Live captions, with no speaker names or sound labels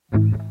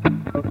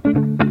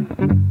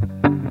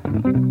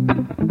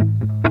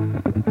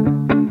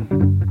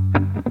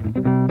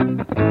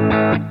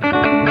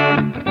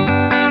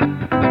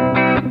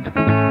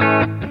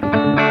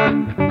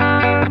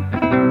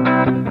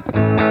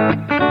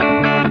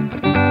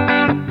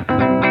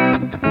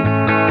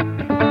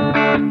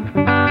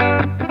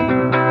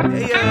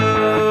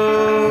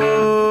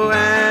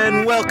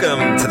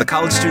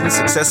College Student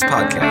Success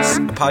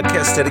Podcast, a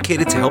podcast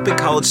dedicated to helping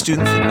college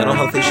students with mental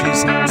health issues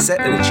set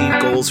and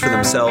achieve goals for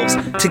themselves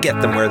to get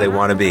them where they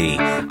want to be.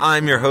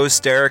 I'm your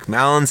host, Derek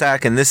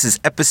Malinzak, and this is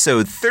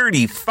episode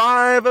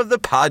 35 of the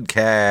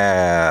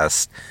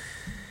podcast.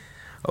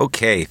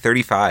 Okay,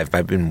 35.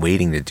 I've been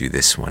waiting to do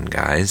this one,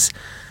 guys.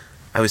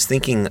 I was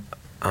thinking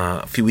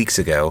a few weeks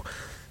ago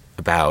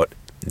about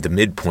the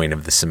midpoint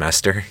of the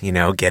semester,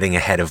 getting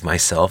ahead of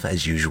myself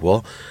as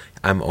usual.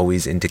 I'm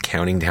always into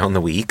counting down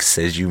the weeks,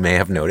 as you may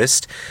have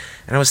noticed.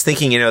 And I was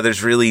thinking,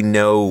 there's really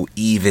no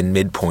even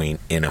midpoint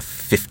in a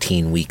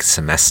 15-week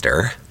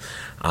semester.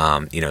 The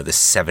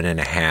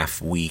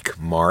 7.5 week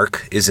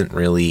mark isn't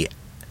really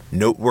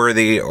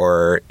noteworthy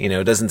or,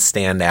 doesn't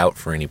stand out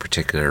for any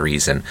particular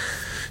reason.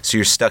 So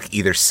you're stuck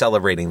either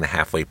celebrating the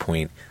halfway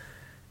point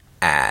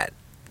at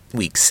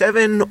week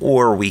 7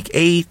 or week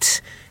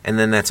 8. And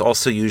then that's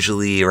also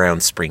usually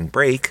around spring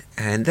break.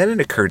 And then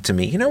it occurred to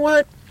me, you know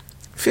what?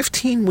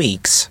 15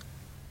 weeks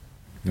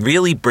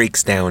really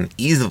breaks down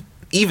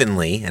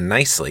evenly and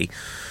nicely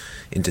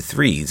into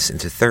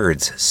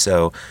thirds.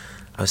 So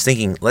I was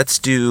thinking, let's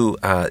do,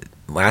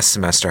 last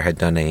semester I had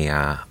done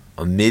a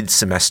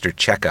mid-semester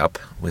checkup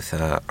with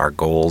our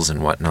goals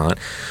and whatnot.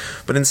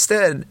 But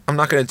instead, I'm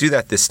not going to do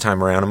that this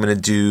time around. I'm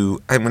going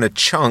to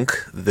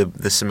chunk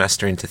the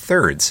semester into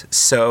thirds.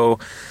 So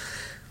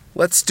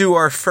let's do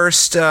our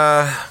first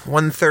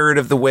 1/3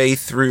 of the way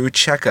through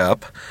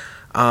checkup.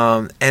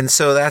 And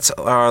so that's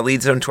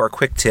leads on to our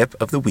quick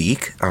tip of the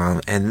week.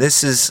 And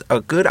this is a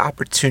good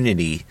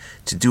opportunity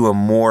to do a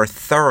more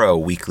thorough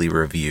weekly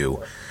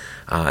review.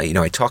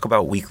 I talk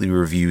about weekly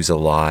reviews a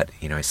lot.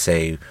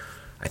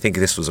 I think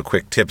this was a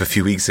quick tip a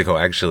few weeks ago,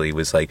 actually,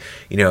 was like,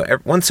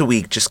 once a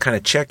week, just kind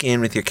of check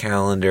in with your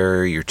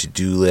calendar, your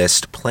to-do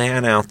list,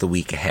 plan out the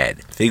week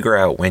ahead, figure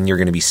out when you're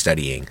going to be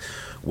studying,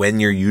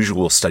 when your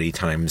usual study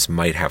times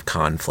might have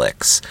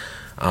conflicts.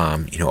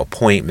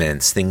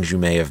 Appointments, things you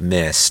may have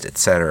missed,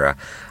 etc.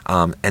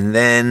 And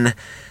then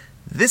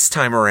this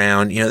time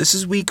around, this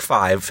is week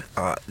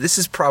 5. This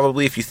is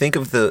probably, if you think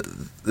of the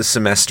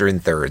semester in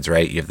thirds,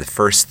 right? You have the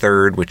first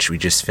third, which we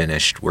just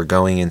finished. We're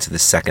going into the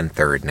second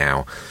third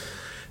now.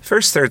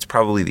 First third's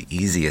probably the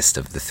easiest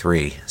of the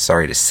 3,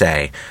 sorry to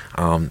say.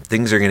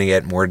 Things are going to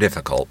get more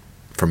difficult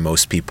for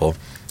most people.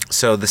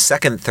 So the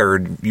second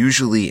third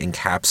usually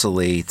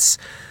encapsulates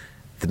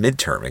the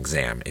midterm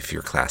exam, if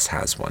your class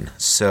has one.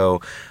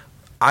 So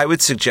I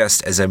would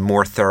suggest, as a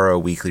more thorough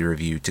weekly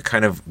review, to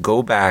kind of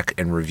go back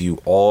and review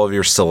all of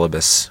your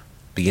syllabus,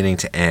 beginning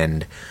to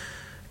end,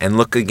 and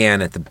look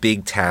again at the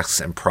big tasks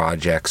and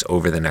projects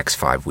over the next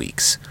 5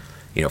 weeks.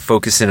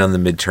 Focus in on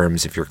the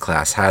midterms if your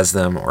class has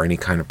them, or any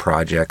kind of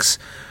projects.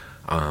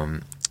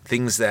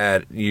 Things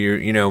that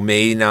you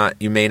may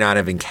not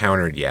have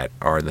encountered yet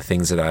are the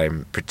things that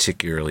I'm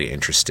particularly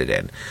interested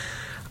in.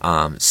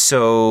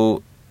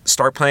 So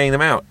start planning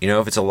them out.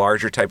 If it's a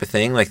larger type of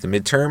thing like the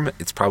midterm,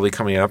 it's probably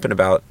coming up in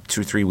about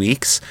 2-3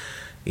 weeks.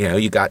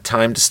 You got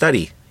time to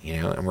study,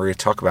 and we're going to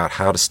talk about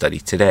how to study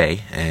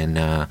today. And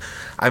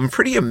I'm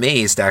pretty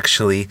amazed,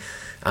 actually.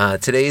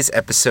 Today's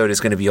episode is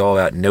going to be all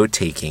about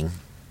note-taking.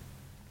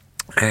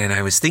 And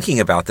I was thinking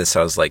about this.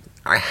 I was like,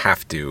 I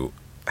have to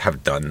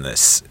have done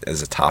this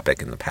as a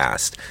topic in the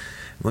past.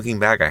 Looking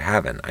back, I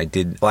haven't. I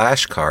did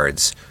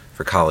flashcards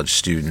for college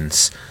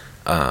students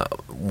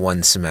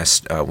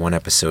one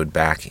episode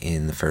back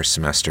in the first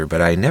semester,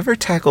 but I never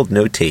tackled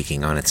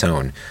note-taking on its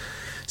own.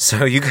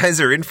 So you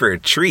guys are in for a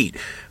treat.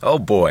 Oh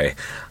boy.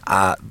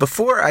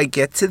 Before I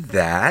get to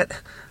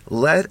that,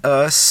 let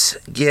us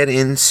get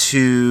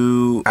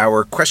into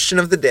our question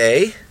of the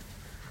day,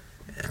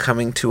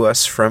 coming to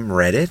us from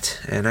Reddit.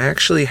 And I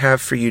actually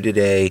have for you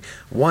today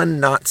one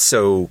not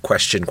so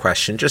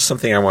question, just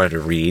something I wanted to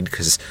read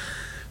because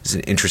it's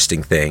an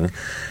interesting thing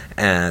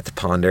to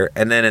ponder,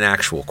 and then an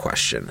actual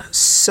question.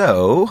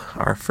 So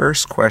our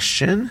first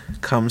question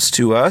comes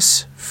to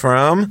us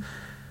from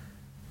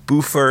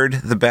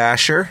Buford the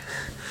Basher.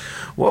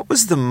 What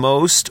is the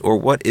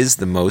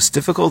most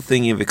difficult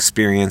thing you've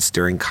experienced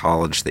during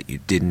college that you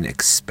didn't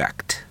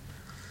expect?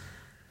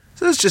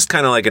 So it's just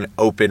kind of like an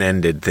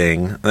open-ended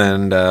thing,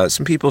 and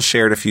some people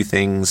shared a few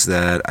things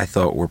that I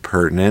thought were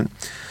pertinent.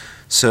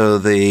 So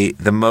the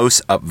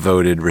most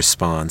upvoted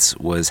response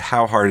was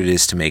how hard it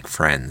is to make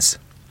friends.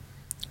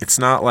 It's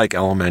not like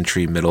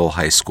elementary, middle,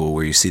 high school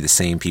where you see the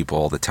same people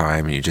all the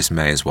time and you just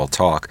may as well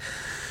talk.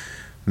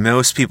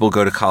 Most people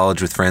go to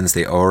college with friends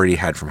they already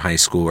had from high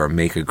school or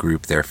make a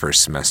group their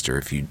first semester.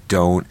 If you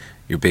don't,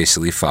 you're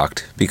basically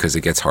fucked because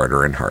it gets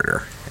harder and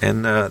harder.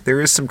 And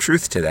there is some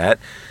truth to that.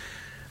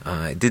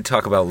 I did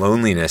talk about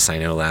loneliness, I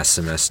know, last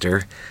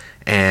semester.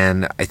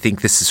 And I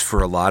think this is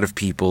for a lot of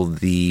people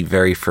the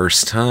very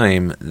first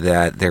time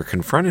that they're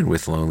confronted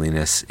with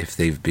loneliness if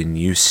they've been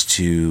used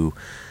to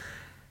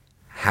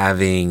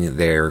having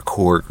their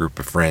core group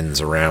of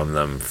friends around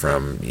them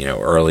from,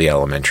 early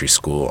elementary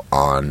school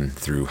on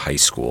through high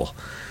school.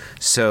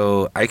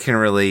 So I can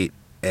relate,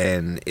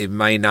 and it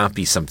might not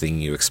be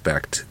something you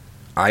expect.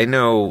 I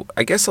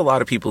guess a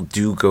lot of people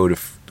do go to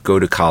go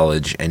to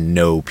college and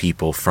know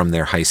people from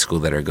their high school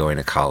that are going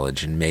to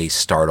college and may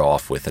start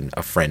off with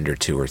a friend or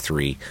two or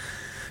three.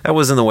 That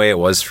wasn't the way it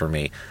was for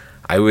me.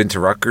 I went to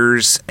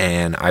Rutgers,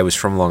 and I was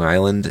from Long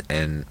Island,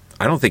 and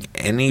I don't think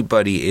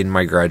anybody in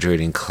my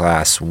graduating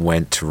class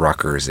went to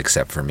Rutgers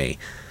except for me.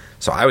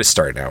 So I was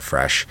starting out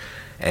fresh,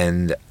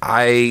 and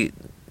I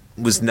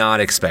was not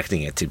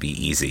expecting it to be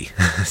easy.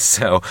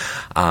 So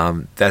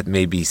that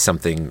may be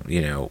something,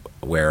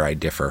 where I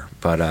differ.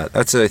 But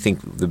that's, I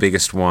think, the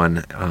biggest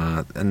one.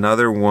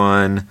 Another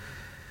one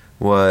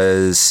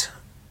was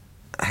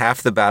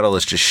half the battle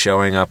is just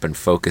showing up and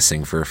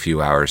focusing for a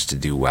few hours to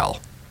do well.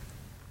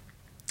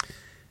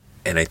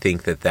 And I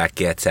think that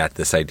gets at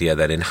this idea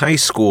that in high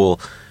school,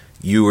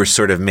 you were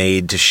sort of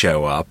made to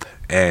show up,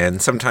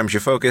 and sometimes you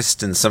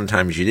focused and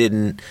sometimes you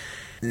didn't.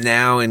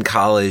 Now in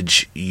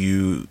college,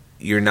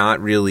 you're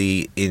not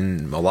really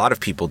in, a lot of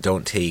people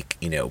don't take,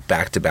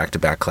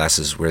 back-to-back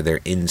classes where they're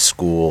in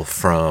school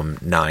from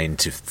 9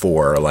 to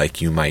 4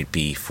 like you might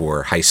be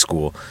for high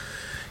school.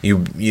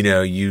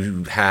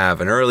 You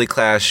have an early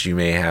class, you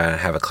may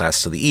have a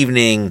class till the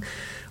evening,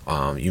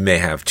 you may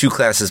have 2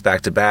 classes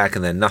back-to-back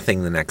and then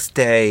nothing the next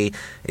day.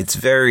 It's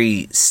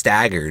very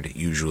staggered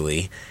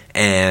usually,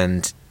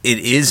 and it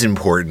is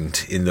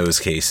important in those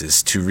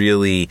cases to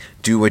really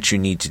do what you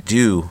need to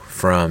do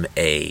from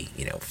a,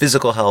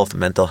 physical health,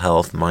 mental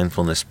health,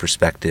 mindfulness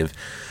perspective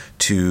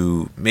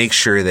to make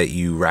sure that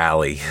you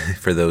rally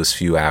for those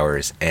few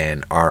hours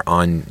and are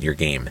on your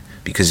game.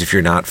 Because if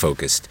you're not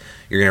focused,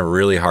 you're going to have a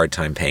really hard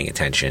time paying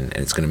attention, and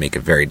it's going to make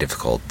it very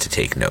difficult to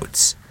take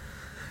notes.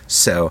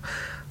 So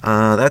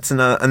that's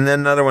another, and then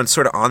another one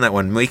sort of on that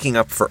one, waking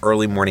up for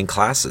early morning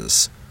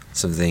classes,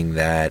 something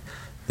that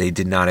they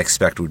did not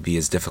expect would be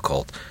as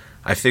difficult.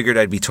 I figured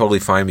I'd be totally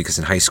fine because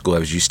in high school I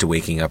was used to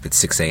waking up at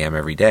 6 a.m.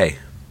 every day,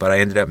 but I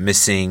ended up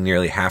missing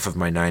nearly half of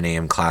my 9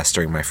 a.m. class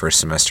during my first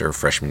semester of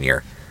freshman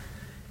year.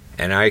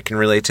 And I can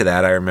relate to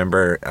that. I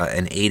remember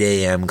an 8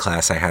 a.m.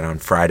 class I had on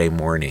Friday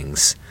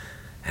mornings,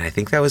 and I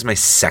think that was my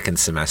second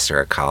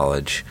semester at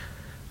college,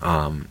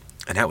 and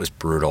that was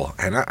brutal.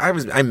 And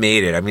I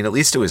made it. I mean, at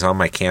least it was on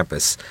my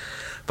campus.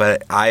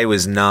 But I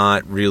was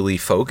not really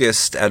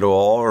focused at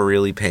all or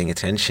really paying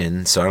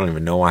attention, so I don't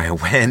even know why I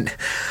went.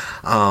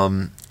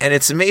 And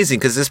it's amazing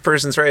because this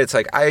person's right. It's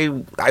like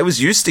I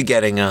was used to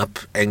getting up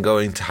and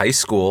going to high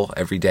school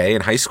every day,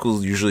 and high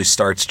school usually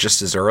starts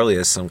just as early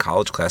as some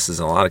college classes,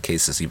 in a lot of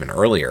cases even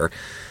earlier.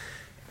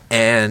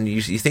 And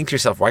you think to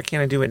yourself, why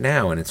can't I do it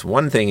now? And it's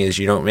one thing is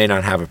you may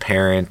not have a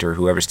parent or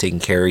whoever's taking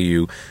care of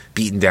you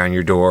beating down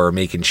your door,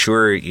 making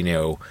sure,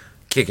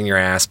 kicking your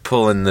ass,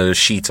 pulling the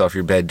sheets off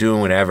your bed,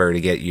 doing whatever to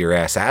get your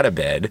ass out of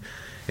bed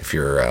if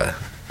you're,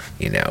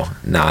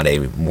 not a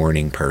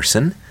morning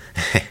person.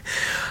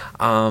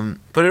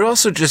 But it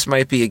also just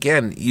might be,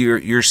 again,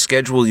 your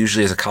schedule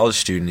usually as a college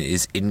student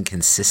is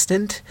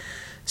inconsistent.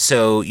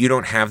 So you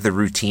don't have the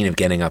routine of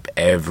getting up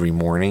every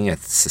morning at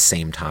the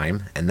same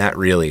time. And that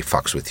really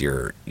fucks with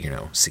your,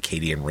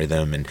 circadian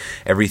rhythm and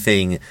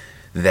everything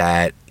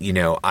that,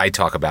 I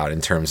talk about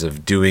in terms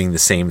of doing the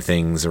same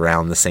things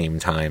around the same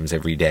times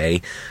every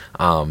day.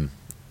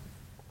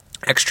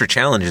 Extra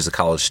challenge as a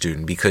college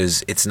student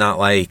because it's not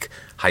like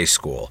high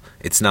school.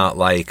 It's not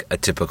like a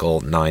typical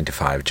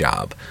 9-to-5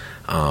 job.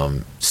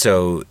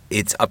 So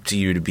it's up to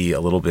you to be a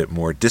little bit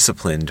more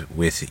disciplined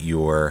with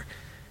your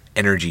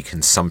energy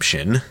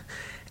consumption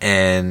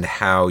and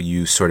how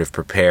you sort of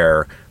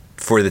prepare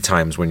for the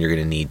times when you're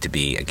going to need to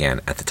be, again,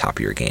 at the top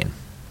of your game.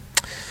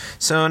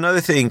 So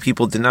another thing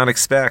people did not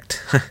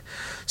expect,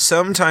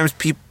 sometimes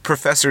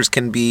professors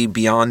can be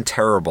beyond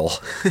terrible.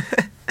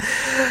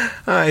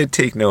 I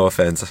take no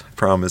offense, I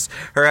promise.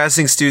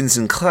 Harassing students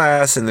in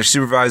class, and their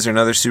supervisor and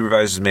other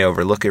supervisors may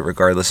overlook it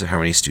regardless of how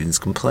many students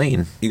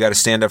complain. You got to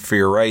stand up for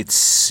your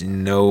rights,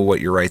 know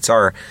what your rights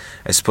are.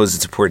 I suppose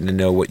it's important to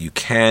know what you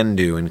can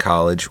do in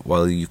college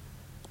while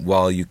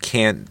you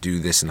can't do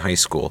this in high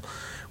school,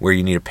 where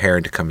you need a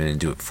parent to come in and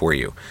do it for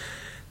you.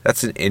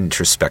 That's an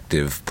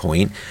introspective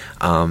point.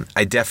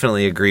 I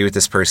definitely agree with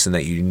this person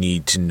that you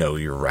need to know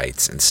your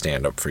rights and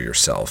stand up for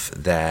yourself,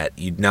 that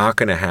you're not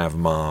going to have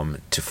mom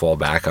to fall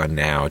back on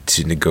now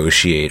to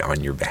negotiate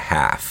on your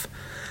behalf.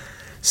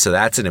 So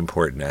that's an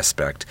important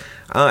aspect.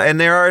 And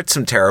there are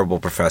some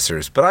terrible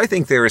professors, but I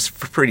think there is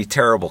pretty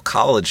terrible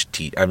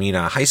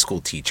high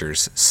school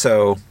teachers.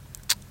 So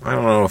I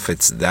don't know if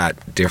it's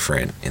that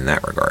different in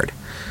that regard.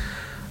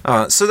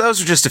 So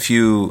those are just a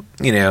few,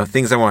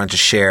 things I wanted to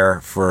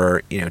share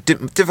for,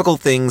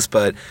 difficult things,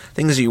 but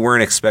things that you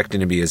weren't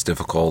expecting to be as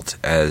difficult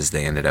as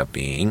they ended up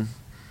being.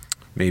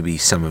 Maybe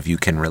some of you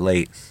can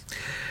relate.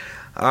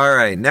 All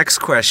right, next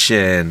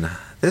question.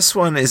 This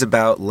one is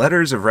about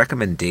letters of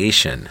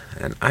recommendation,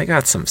 and I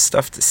got some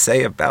stuff to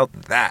say about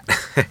that.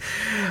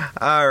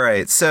 All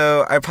right,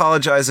 so I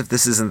apologize if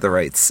this isn't the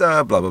right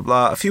blah, blah,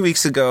 blah. A few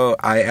weeks ago,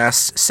 I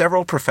asked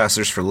several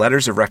professors for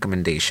letters of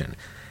recommendation,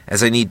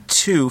 as I need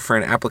 2 for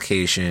an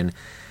application,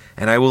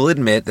 and I will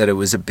admit that it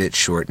was a bit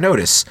short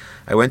notice.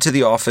 I went to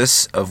the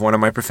office of one of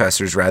my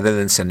professors rather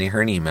than sending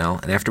her an email,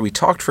 and after we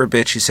talked for a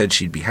bit, she said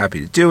she'd be happy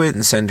to do it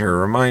and send her a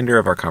reminder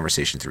of our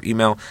conversation through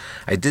email.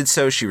 I did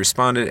so. She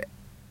responded,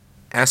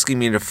 asking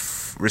me to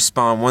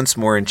respond once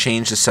more and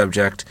change the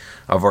subject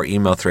of our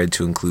email thread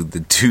to include the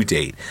due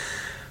date.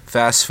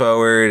 Fast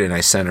forward, and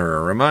I sent her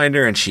a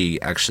reminder, and she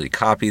actually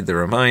copied the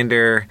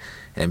reminder,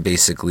 and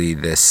basically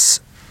this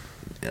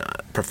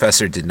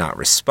professor did not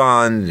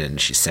respond,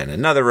 and she sent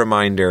another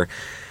reminder,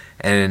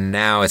 and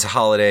now it's a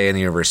holiday and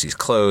the university's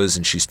closed,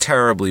 and she's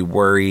terribly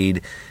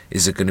worried.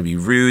 Is it going to be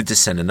rude to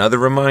send another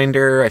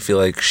reminder? I feel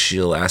like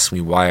she'll ask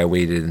me why I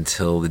waited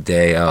until the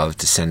day of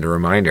to send a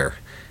reminder.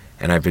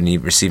 And I've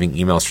been receiving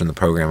emails from the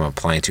program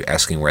applying to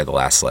asking where the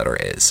last letter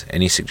is.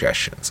 Any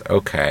suggestions?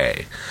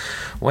 Okay.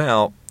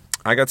 Well,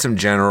 I got some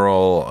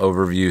general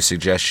overview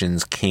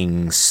suggestions,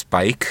 King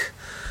Spike.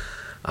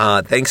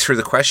 Thanks for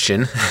the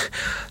question.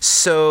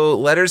 So,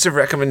 letters of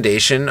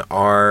recommendation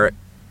are,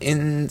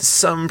 in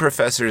some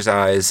professors'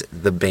 eyes,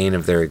 the bane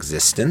of their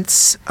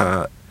existence.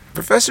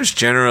 Professors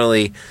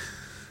generally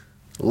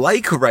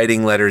like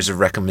writing letters of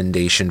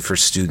recommendation for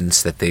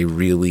students that they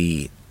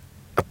really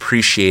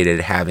appreciated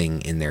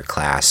having in their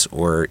class,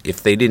 or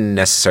if they didn't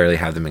necessarily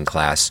have them in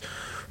class,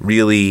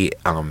 really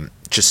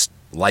just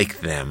like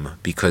them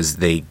because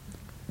they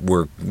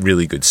were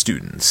really good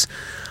students.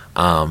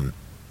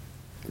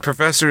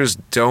 Professors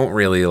don't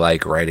really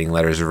like writing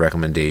letters of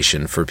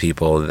recommendation for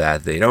people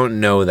that they don't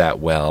know that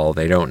well,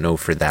 they don't know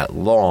for that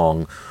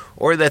long,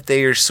 or that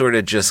they are sort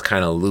of just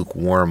kind of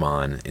lukewarm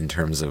on in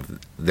terms of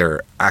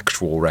their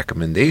actual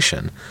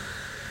recommendation.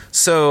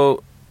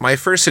 So my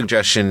first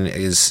suggestion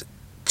is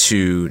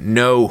to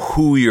know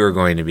who you're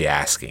going to be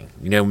asking.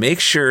 Make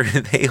sure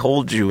they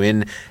hold you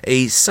in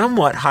a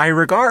somewhat high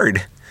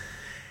regard.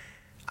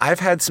 I've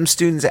had some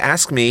students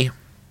ask me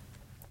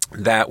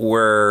that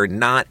were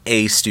not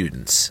A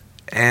students,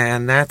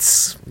 and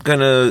that's going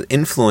to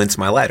influence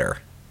my letter.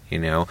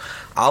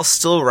 I'll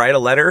still write a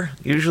letter,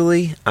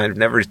 usually. I've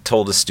never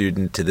told a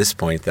student to this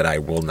point that I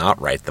will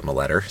not write them a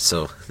letter,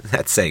 so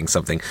that's saying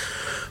something.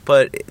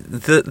 But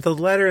the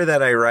letter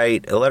that I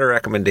write, a letter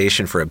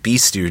recommendation for a B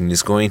student,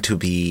 is going to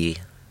be,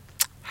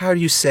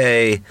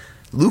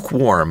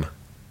 lukewarm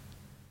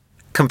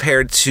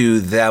compared to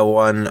that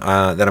one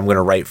that I'm going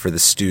to write for the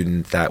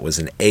student that was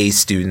an A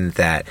student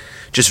that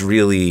just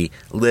really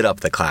lit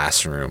up the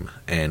classroom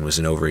and was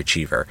an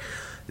overachiever.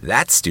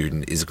 That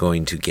student is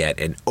going to get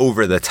an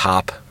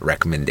over-the-top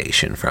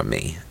recommendation from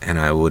me, and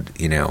I would,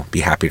 be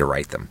happy to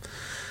write them.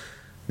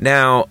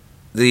 Now,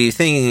 the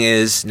thing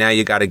is, now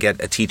you got to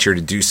get a teacher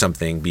to do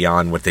something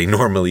beyond what they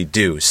normally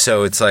do.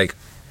 So it's like,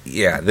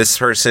 yeah, this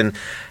person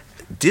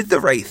did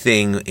the right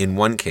thing in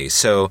one case.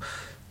 So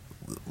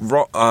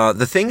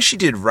the thing she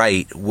did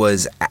right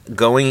was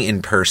going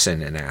in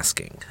person and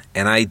asking.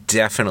 And I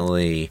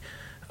definitely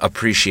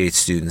appreciate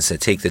students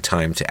that take the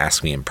time to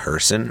ask me in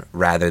person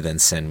rather than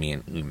send me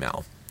an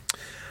email.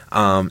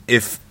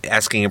 If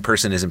asking in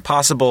person isn't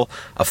possible,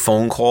 a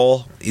phone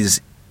call is,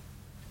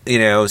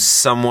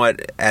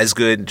 somewhat as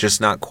good,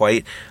 just not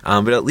quite.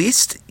 But at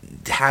least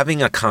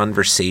having a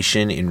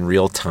conversation in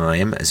real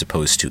time as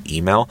opposed to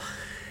email,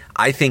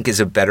 I think is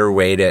a better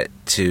way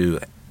to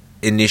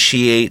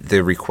initiate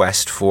the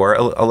request for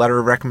a letter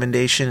of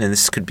recommendation. And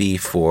this could be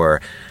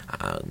for,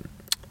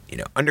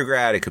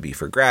 undergrad, it could be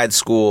for grad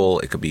school,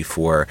 it could be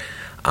for,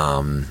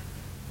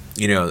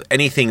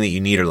 anything that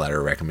you need a letter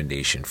of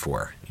recommendation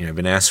for. I've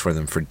been asked for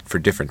them for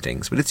different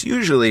things, but it's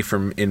usually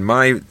in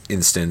my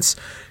instance,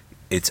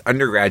 it's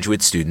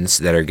undergraduate students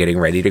that are getting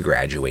ready to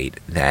graduate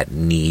that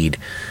need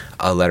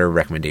a letter of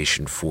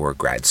recommendation for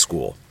grad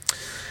school.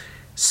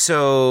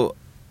 So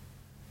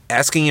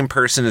asking in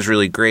person is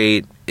really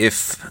great.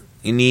 If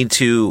you need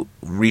to,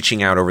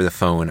 reaching out over the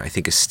phone, I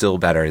think is still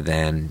better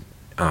than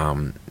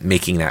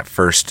making that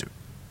first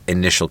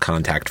initial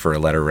contact for a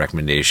letter of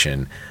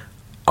recommendation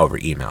over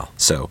email.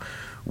 So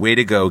way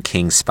to go,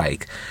 King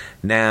Spike.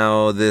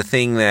 Now, the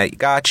thing that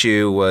got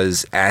you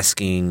was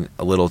asking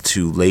a little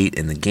too late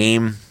in the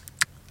game.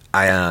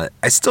 I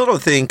still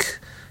don't think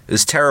it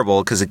was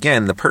terrible because,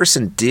 again, the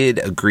person did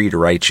agree to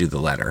write you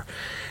the letter.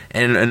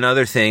 And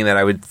another thing that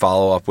I would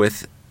follow up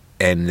with,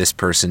 and this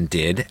person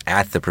did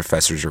at the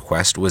professor's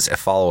request, was a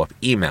follow-up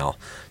email.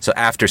 So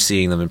after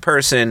seeing them in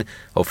person,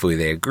 hopefully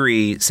they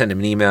agree, send them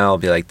an email,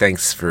 be like,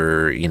 thanks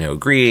for,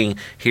 agreeing.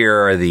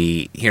 Here are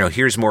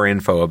here's more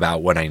info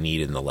about what I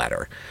need in the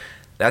letter.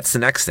 That's the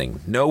next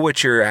thing. Know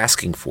what you're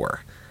asking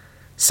for.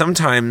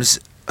 Sometimes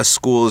a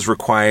school is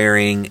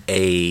requiring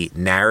a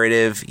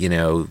narrative,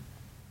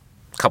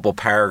 couple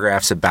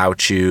paragraphs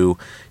about you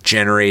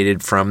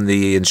generated from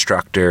the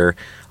instructor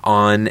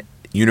on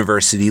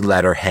university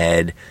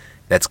letterhead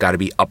that's got to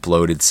be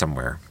uploaded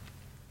somewhere.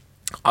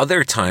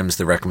 Other times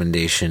the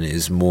recommendation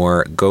is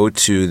more go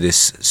to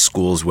this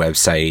school's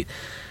website.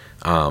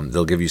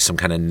 They'll give you some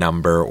kind of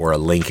number or a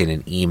link in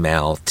an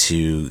email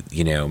to,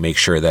 make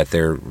sure that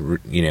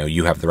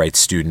you have the right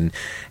student,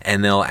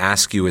 and they'll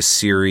ask you a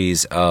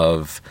series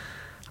of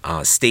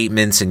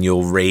statements, and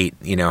you'll rate,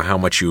 how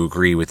much you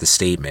agree with the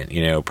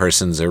statement.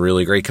 Person's a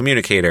really great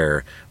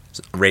communicator,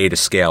 rate a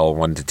scale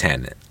 1 to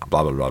 10,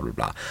 blah, blah, blah, blah,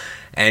 blah.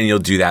 And you'll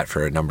do that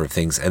for a number of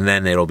things. And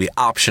then it'll be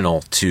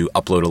optional to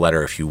upload a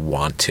letter if you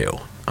want to.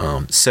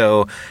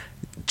 So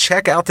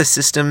check out the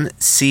system,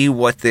 see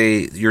what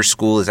your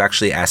school is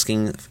actually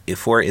asking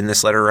for in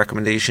this letter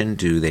recommendation.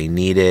 Do they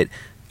need it?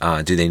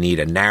 Do they need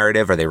a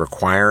narrative? Are they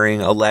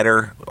requiring a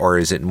letter? Or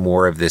is it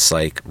more of this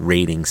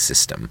rating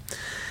system?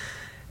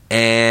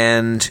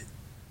 And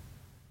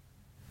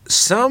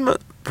some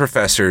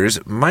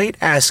professors might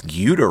ask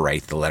you to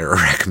write the letter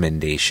of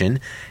recommendation,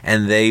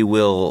 and they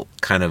will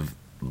kind of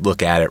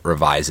look at it,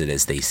 revise it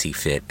as they see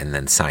fit, and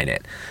then sign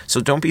it. So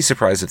don't be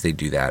surprised if they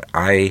do that.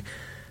 I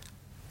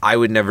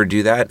would never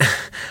do that.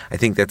 I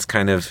think that's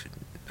kind of,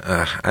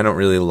 I don't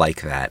really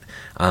like that.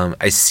 I've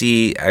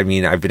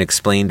been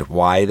explained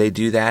why they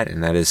do that,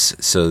 and that is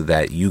so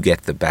that you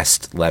get the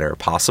best letter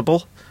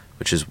possible,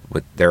 which is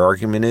what their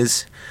argument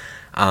is.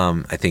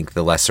 I think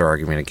the lesser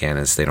argument, again,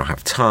 is they don't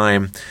have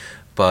time,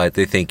 but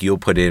they think you'll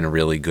put in a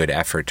really good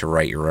effort to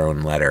write your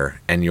own letter,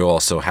 and you'll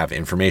also have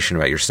information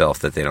about yourself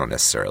that they don't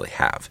necessarily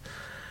have.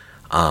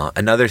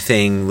 Another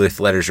thing with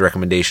letters of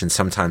recommendation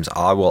sometimes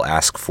I will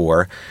ask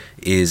for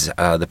is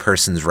the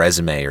person's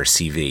resume or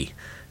CV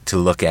to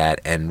look at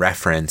and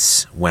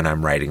reference when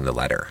I'm writing the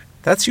letter.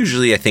 That's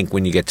usually, I think,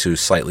 when you get to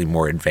slightly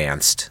more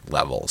advanced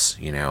levels.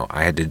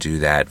 I had to do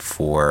that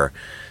for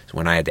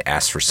when I had to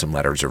ask for some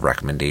letters of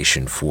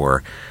recommendation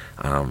for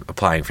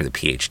applying for the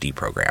PhD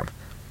program.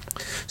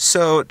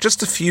 So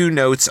just a few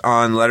notes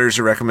on letters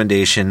of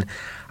recommendation.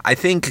 I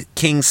think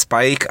King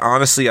Spike,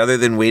 honestly, other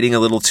than waiting a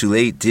little too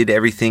late, did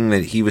everything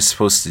that he was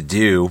supposed to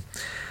do.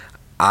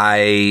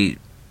 I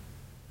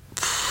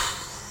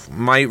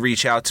might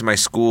reach out to my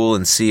school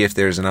and see if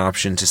there's an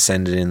option to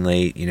send it in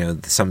late.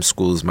 Some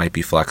schools might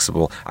be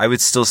flexible. I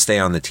would still stay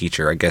on the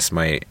teacher. I guess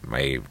my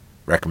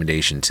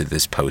recommendation to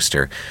this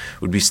poster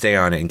would be stay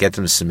on it and get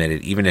them to submit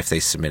it. Even if they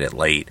submit it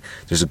late,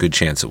 there's a good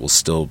chance it will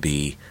still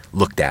be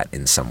looked at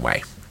in some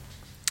way.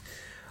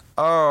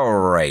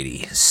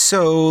 Alrighty,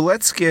 so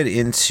let's get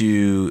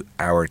into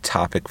our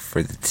topic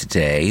for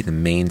today, the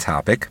main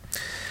topic,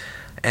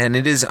 and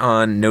it is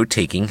on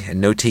note-taking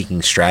and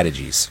note-taking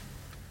strategies.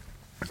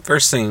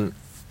 First thing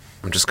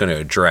I'm just going to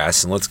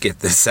address, and let's get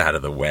this out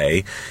of the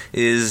way,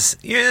 is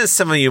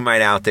some of you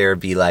might out there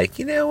be like,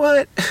 you know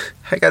what,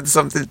 I got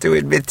something to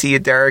admit to you,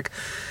 Derek.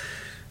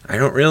 I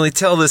don't really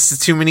tell this to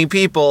too many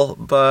people,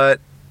 but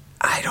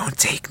I don't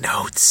take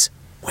notes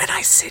when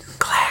I sit in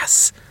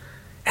class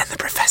and the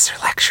professor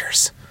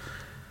lectures.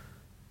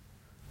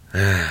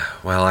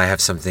 Well, I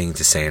have something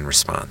to say in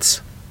response.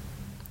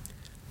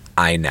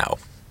 I know.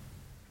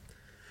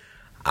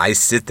 I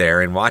sit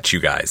there and watch you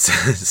guys.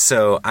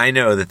 So I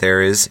know that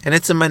there is, and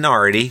it's a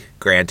minority,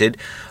 granted,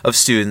 of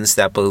students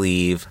that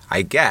believe,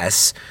 I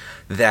guess,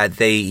 that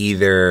they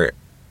either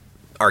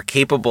are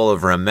capable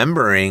of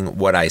remembering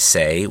what I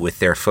say with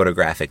their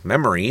photographic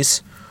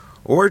memories,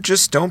 or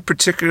just don't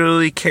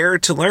particularly care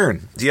to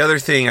learn. The other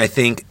thing I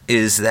think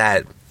is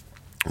that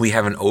we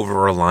have an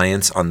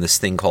over-reliance on this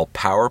thing called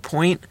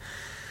PowerPoint.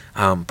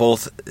 And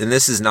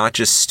this is not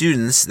just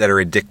students that are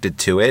addicted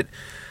to it.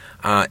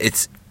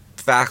 It's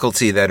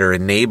faculty that are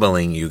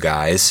enabling you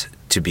guys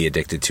to be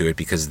addicted to it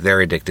because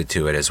they're addicted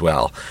to it as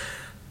well.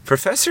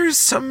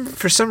 Professors,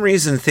 for some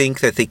reason, think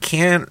that they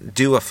can't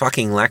do a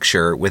fucking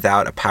lecture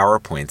without a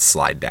PowerPoint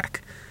slide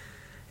deck.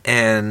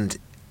 And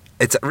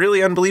it's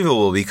really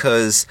unbelievable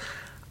because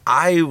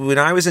when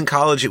I was in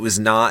college, it was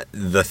not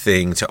the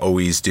thing to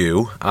always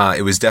do.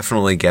 It was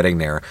definitely getting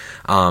there.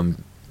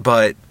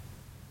 But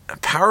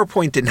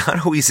PowerPoint did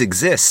not always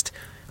exist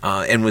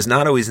and was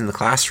not always in the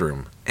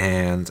classroom.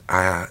 And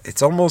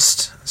it's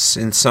almost,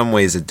 in some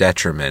ways, a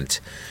detriment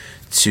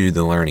to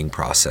the learning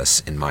process,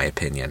 in my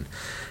opinion.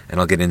 And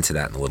I'll get into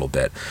that in a little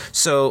bit.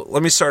 So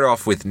let me start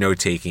off with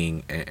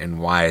note-taking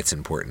and why it's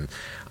important.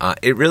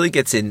 It really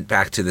gets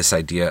back to this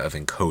idea of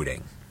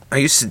encoding. I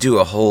used to do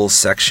a whole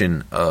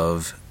section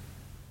of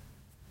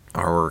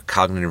our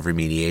cognitive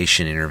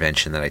remediation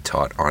intervention that I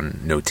taught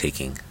on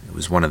note-taking. It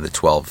was one of the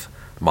 12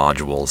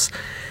 modules.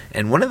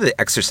 And one of the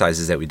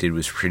exercises that we did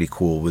was pretty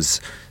cool,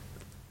 was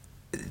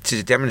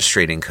to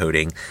demonstrate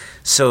encoding.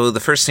 So the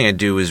first thing I'd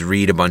do was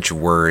read a bunch of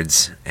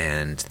words,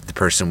 and the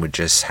person would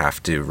just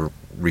have to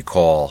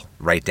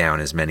write down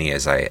as many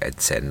as I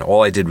had said. And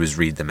all I did was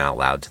read them out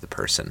loud to the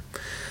person.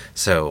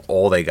 So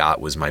all they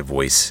got was my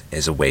voice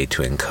as a way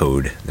to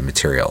encode the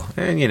material.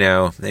 And,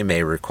 they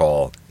may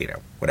recall,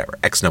 whatever,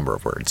 X number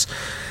of words.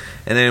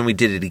 And then we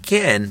did it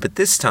again, but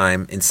this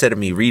time, instead of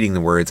me reading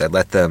the words,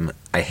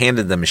 I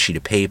handed them a sheet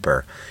of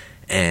paper,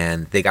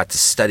 and they got to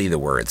study the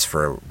words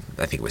for,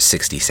 I think it was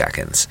 60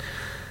 seconds.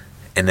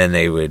 And then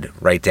they would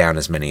write down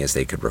as many as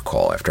they could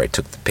recall after I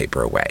took the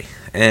paper away.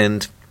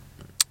 And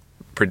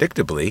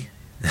predictably,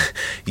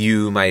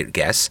 you might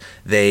guess,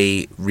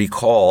 they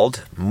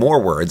recalled more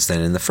words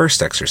than in the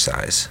first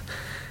exercise.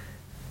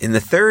 In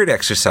the third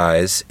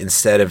exercise,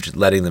 instead of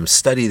letting them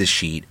study the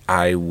sheet,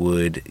 I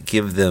would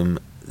give them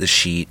the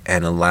sheet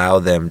and allow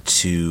them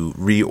to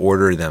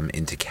reorder them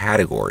into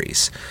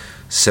categories.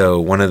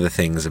 So one of the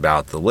things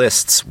about the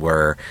lists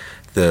were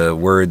the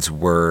words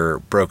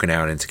were broken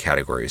out into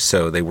categories.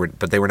 So they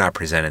were not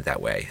presented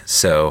that way.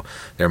 So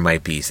there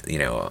might be,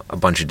 a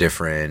bunch of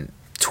different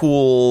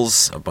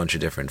tools, a bunch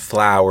of different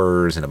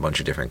flowers, and a bunch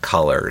of different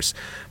colors,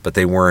 but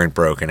they weren't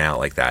broken out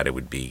like that. It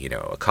would be,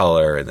 a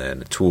color and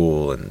then a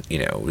tool, and,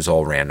 it was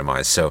all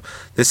randomized. So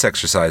this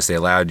exercise, they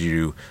allowed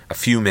you a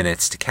few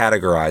minutes to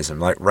categorize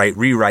them,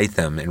 rewrite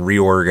them and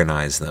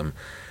reorganize them.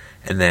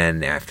 And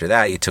then after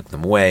that, you took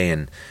them away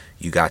and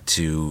you got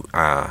to,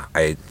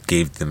 I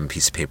gave them a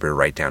piece of paper to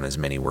write down as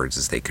many words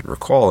as they could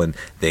recall, and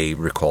they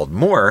recalled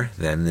more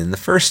than in the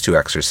first two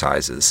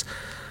exercises,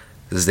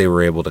 because they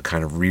were able to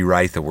kind of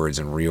rewrite the words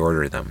and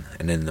reorder them.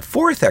 And in the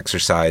fourth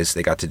exercise,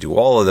 they got to do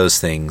all of those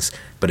things,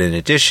 but in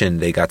addition,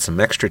 they got some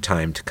extra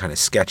time to kind of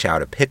sketch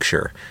out a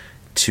picture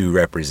to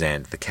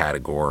represent the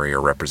category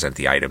or represent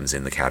the items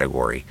in the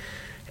category.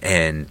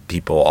 And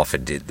people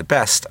often did the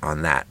best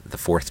on that, the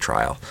fourth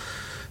trial.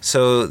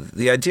 So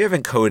the idea of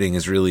encoding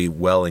is really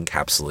well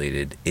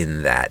encapsulated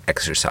in that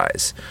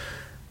exercise.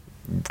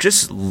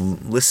 Just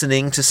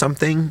listening to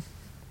something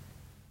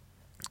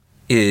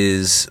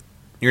is...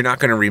 You're not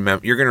going to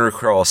remember, you're going to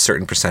recall a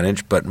certain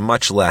percentage, but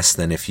much less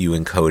than if you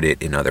encode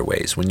it in other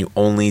ways. When you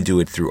only do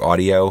it through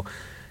audio,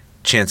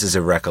 chances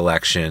of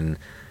recollection,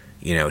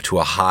 to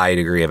a high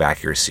degree of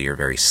accuracy are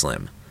very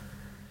slim.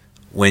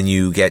 When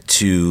you get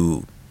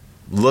to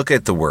look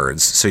at the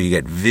words, so you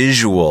get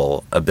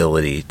visual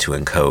ability to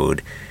encode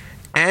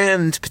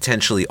and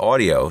potentially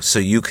audio, so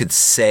you could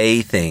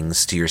say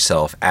things to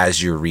yourself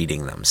as you're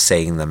reading them,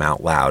 saying them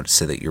out loud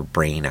so that your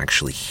brain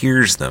actually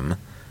hears them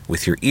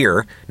with your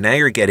ear. Now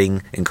you're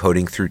getting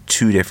encoding through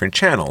two different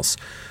channels.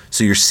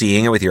 So you're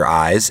seeing it with your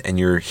eyes and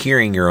you're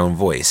hearing your own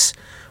voice.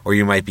 Or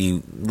you might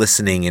be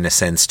listening in a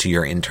sense to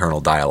your internal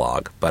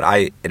dialogue.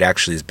 But it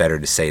actually is better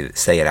to say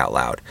it out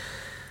loud.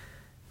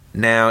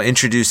 Now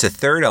introduce a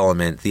third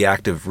element, the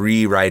act of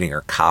rewriting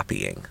or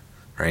copying.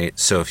 Right?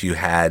 So if you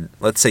had,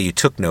 let's say you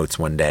took notes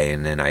one day,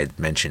 and then I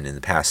mentioned in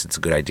the past it's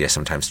a good idea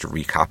sometimes to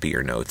recopy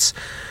your notes.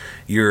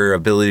 Your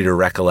ability to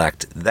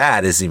recollect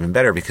that is even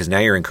better because now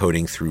you're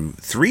encoding through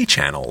 3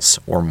 channels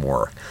or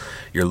more.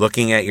 You're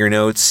looking at your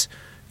notes.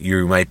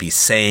 You might be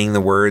saying the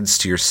words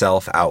to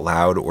yourself out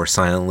loud or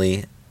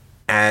silently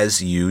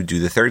as you do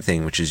the third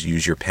thing, which is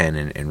use your pen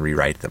and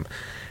rewrite them.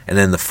 And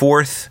then the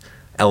fourth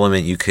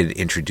element you could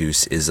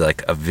introduce is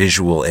like a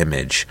visual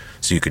image.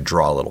 So you could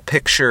draw a little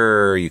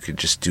picture. You could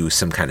just do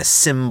some kind of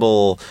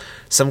symbol,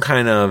 some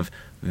kind of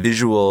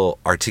visual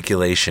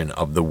articulation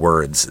of the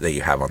words that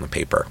you have on the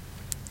paper.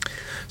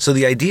 So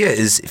the idea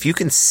is if you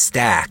can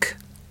stack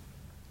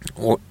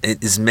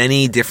as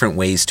many different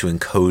ways to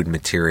encode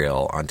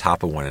material on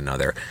top of one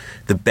another,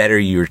 the better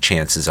your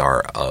chances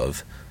are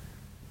of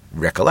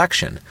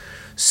recollection.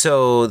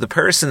 So the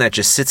person that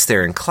just sits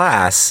there in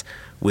class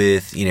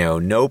with,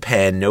 no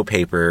pen, no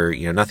paper,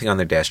 nothing on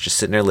their desk, just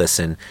sitting there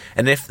listening.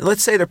 And if,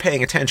 let's say they're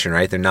paying attention,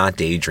 right? They're not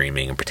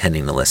daydreaming and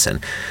pretending to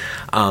listen.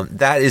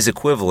 That is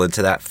equivalent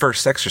to that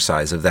first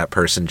exercise of that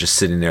person just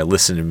sitting there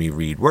listening to me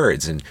read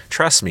words. And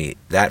trust me,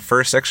 that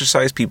first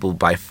exercise, people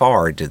by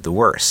far did the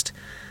worst.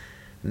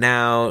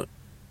 Now,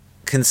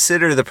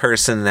 consider the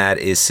person that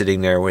is sitting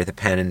there with a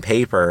pen and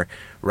paper,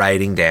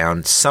 writing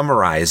down,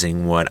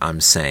 summarizing what I'm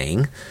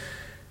saying.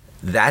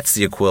 That's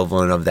the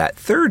equivalent of that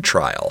third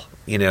trial.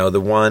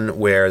 The one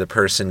where the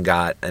person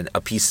got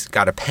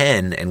a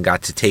pen and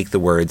got to take the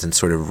words and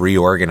sort of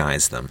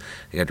reorganize them.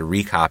 They got to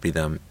recopy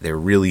them. They were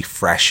really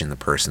fresh in the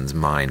person's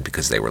mind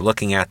because they were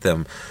looking at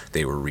them.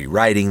 They were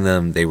rewriting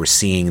them. They were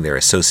seeing their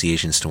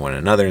associations to one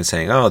another and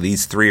saying, oh,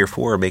 these 3 or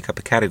 4 make up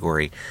a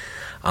category.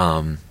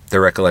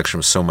 Their recollection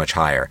was so much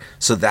higher.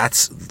 So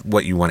that's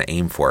what you want to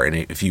aim for. And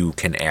if you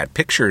can add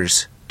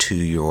pictures to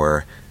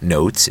your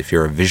notes, if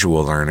you're a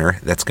visual learner,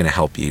 that's going to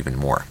help you even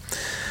more.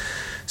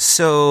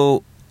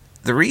 So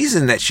the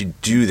reason that you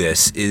do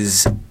this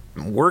is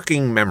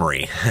working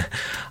memory.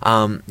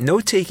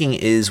 Note-taking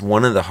is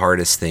one of the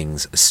hardest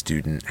things a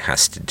student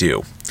has to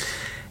do.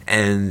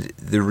 And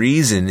the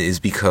reason is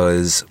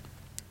because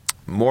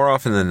more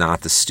often than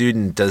not, the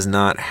student does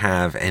not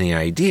have any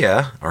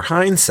idea or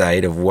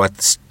hindsight of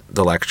what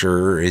the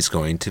lecturer is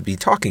going to be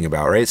talking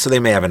about, right? So they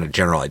may have a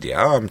general idea.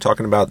 Oh, I'm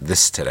talking about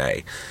this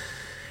today.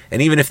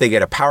 And even if they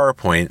get a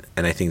PowerPoint,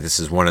 and I think this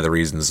is one of the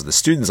reasons the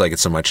students like it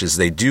so much, is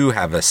they do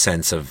have a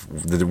sense of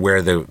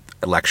where the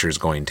lecture is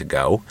going to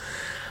go.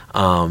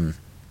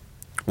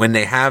 When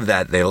they have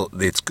that,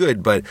 it's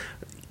good, but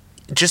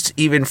just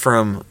even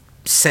from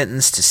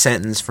sentence to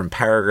sentence, from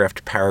paragraph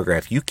to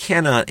paragraph, you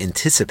cannot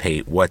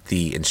anticipate what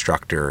the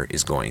instructor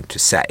is going to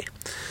say.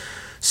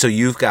 So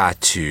you've got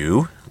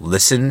to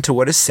listen to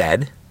what is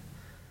said,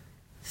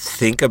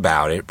 think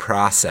about it,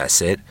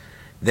 process it,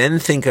 then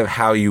think of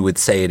how you would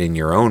say it in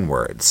your own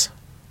words.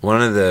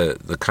 One of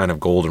the kind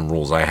of golden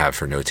rules I have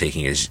for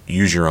note-taking is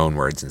use your own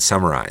words and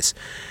summarize.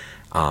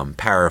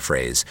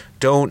 Paraphrase.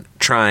 Don't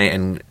try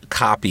and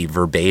copy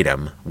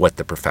verbatim what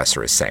the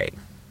professor is saying.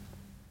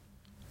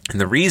 And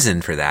the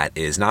reason for that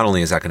is not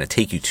only is that going to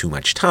take you too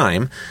much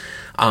time,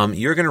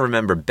 you're going to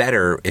remember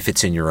better if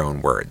it's in your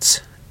own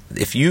words.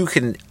 If you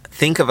can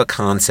think of a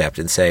concept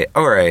and say,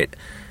 all right,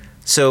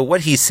 so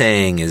what he's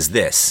saying is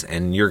this,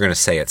 and you're going to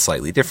say it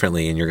slightly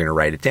differently, and you're going to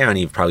write it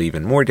down probably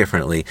even more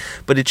differently,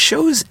 but it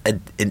shows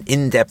an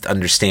in-depth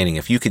understanding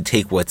if you could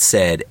take what's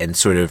said and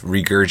sort of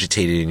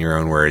regurgitate it in your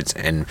own words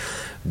and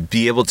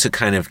be able to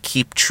kind of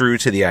keep true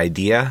to the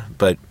idea,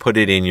 but put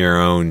it in your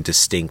own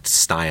distinct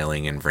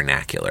styling and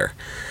vernacular.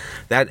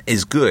 That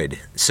is good.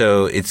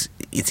 So it's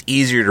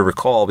easier to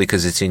recall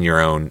because it's in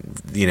your own,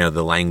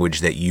 the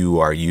language that you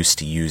are used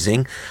to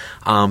using.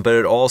 But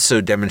it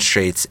also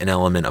demonstrates an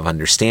element of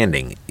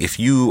understanding. If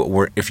you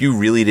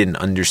really didn't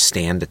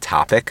understand a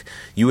topic,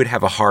 you would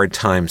have a hard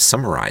time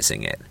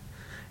summarizing it.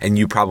 And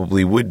you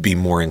probably would be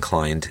more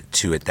inclined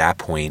to, at that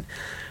point,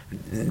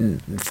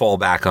 fall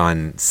back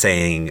on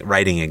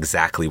writing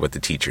exactly what the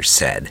teacher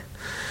said.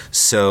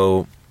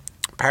 So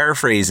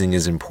paraphrasing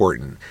is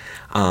important.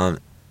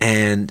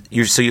 And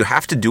you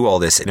have to do all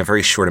this in a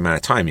very short amount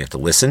of time. You have to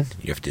listen,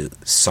 you have to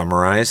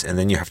summarize, and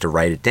then you have to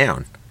write it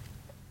down.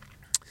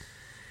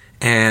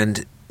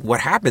 And what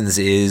happens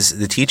is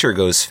the teacher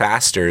goes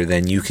faster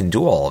than you can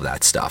do all of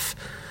that stuff.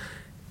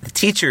 The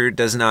teacher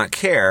does not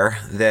care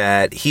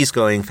that he's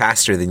going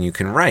faster than you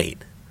can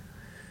write.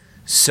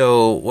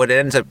 So what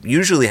ends up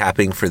usually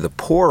happening for the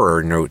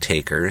poorer note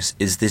takers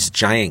is this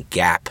giant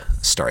gap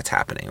starts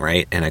happening,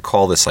 right? And I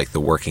call this like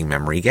the working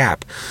memory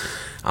gap.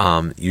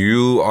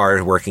 You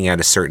are working at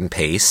a certain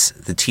pace.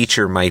 The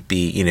teacher might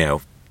be,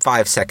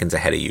 5 seconds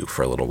ahead of you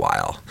for a little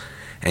while.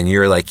 And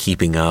you're like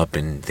keeping up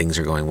and things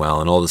are going well.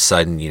 And all of a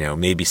sudden,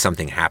 maybe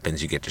something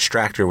happens, you get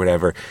distracted or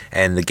whatever,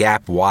 and the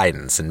gap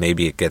widens and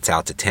maybe it gets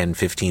out to 10,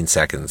 15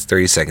 seconds,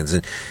 30 seconds.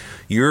 And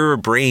your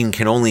brain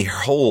can only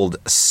hold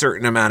a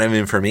certain amount of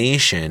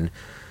information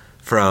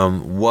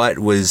from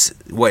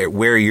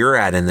where you're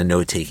at in the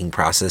note-taking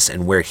process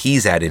and where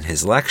he's at in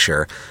his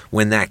lecture.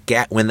 When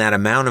that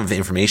amount of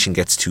information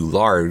gets too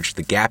large,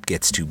 the gap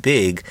gets too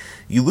big,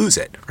 you lose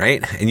it,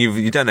 right? And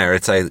you've done that.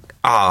 It's like,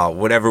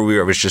 whatever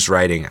I was just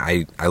writing,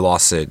 I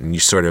lost it, and you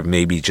sort of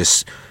maybe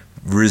just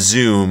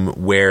resume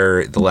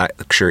where the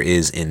lecture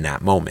is in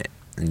that moment,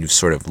 and you've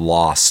sort of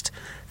lost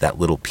that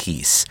little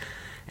piece.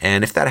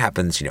 And if that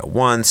happens,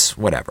 once,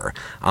 whatever,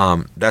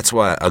 that's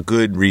a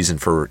good reason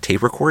for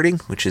tape recording,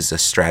 which is a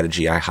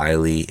strategy I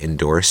highly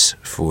endorse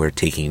for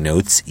taking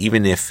notes.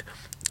 Even if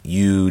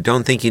you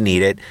don't think you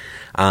need it,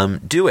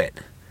 do it.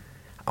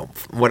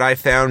 What I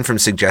found from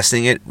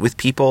suggesting it with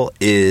people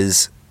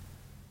is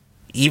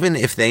even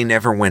if they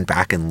never went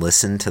back and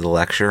listened to the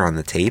lecture on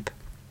the tape,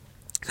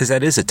 because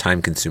that is a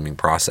time-consuming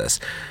process,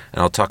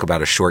 and I'll talk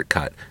about a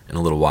shortcut in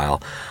a little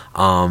while,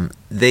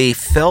 they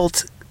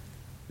felt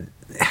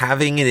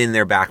having it in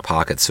their back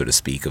pocket, so to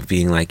speak, of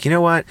being like, you know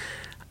what,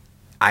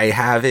 I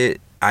have it,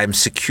 I'm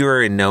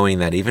secure in knowing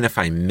that even if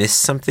I miss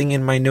something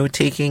in my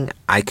note-taking,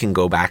 I can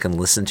go back and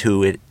listen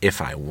to it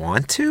if I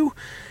want to,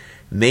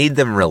 made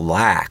them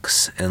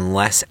relax and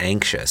less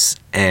anxious,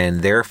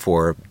 and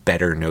therefore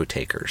better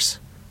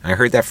note-takers. I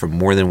heard that from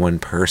more than one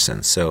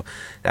person, so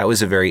that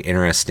was a very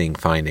interesting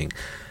finding.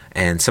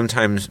 And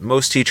sometimes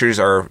most teachers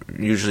are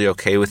usually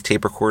okay with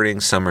tape recording.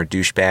 Some are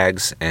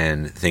douchebags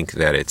and think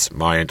that it's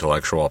my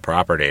intellectual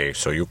property,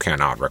 so you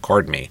cannot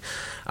record me.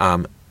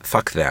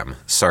 Fuck them.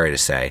 Sorry to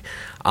say.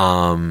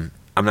 I'm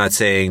not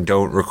saying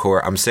don't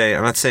record. I'm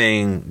not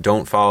saying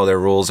don't follow their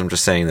rules. I'm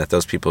just saying that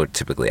those people are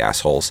typically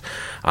assholes.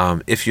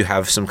 If you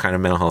have some kind of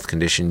mental health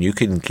condition, you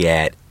can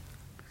get,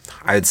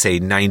 I would say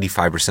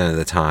 95% of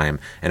the time,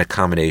 an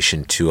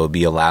accommodation to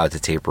be allowed to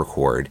tape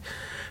record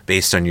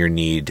based on your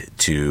need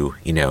to,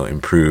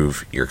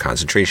 improve your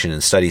concentration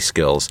and study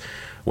skills,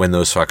 when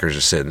those fuckers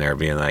are sitting there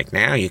being like,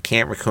 now you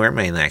can't record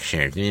my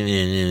lecture.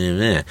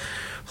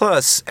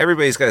 Plus,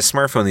 everybody's got a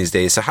smartphone these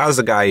days, so how does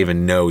the guy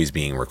even know he's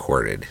being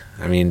recorded?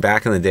 I mean,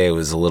 back in the day, it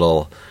was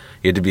you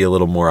had to be a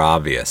little more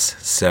obvious.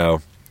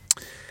 So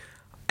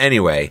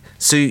anyway,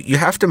 so you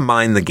have to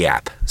mind the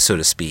gap, so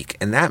to speak,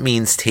 and that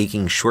means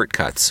taking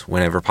shortcuts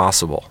whenever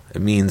possible.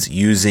 It means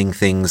using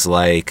things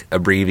like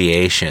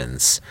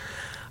abbreviations.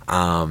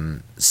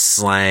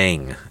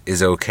 Slang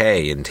is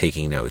okay in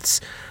taking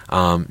notes.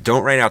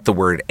 Don't write out the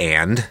word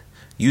and.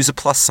 Use a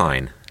plus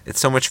sign. It's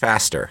so much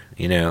faster,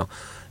 The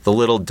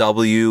little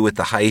W with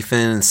the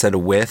hyphen instead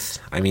of with.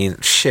 I mean,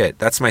 shit,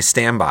 that's my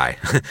standby.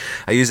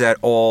 I use that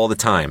all the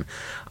time.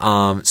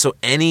 So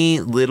any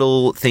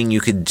little thing you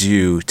could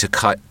do to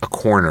cut a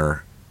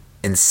corner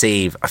and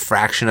save a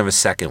fraction of a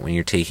second when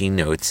you're taking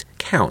notes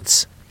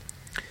counts.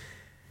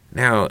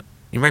 Now,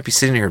 you might be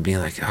sitting here being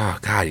like, oh,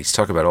 God, he's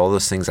talking about all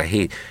those things I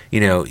hate.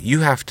 You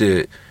have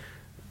to,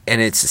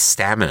 and it's a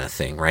stamina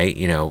thing, right?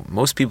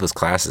 Most people's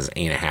classes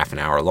ain't a half an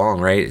hour long,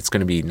 right? It's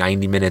going to be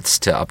 90 minutes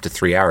to up to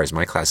 3 hours.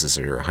 My classes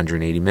are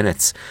 180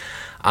 minutes.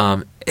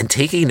 And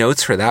taking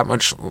notes for that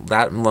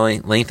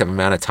length of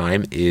amount of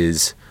time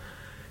is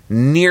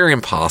near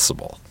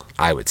impossible,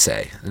 I would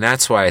say. And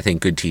that's why I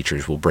think good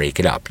teachers will break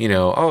it up.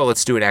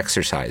 Let's do an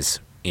exercise.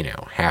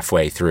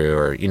 halfway through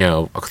or,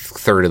 a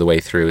third of the way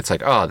through, it's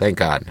like, oh, thank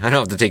God, I don't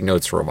have to take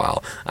notes for a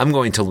while. I'm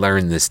going to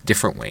learn this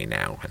different way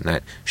now. And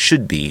that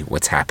should be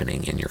what's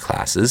happening in your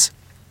classes.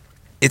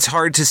 It's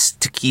hard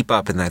to keep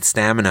up, and that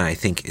stamina, I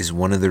think, is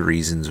one of the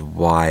reasons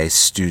why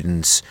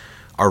students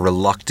are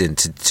reluctant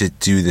to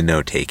do the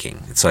note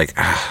taking. It's like,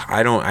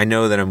 I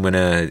know that I'm going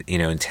to,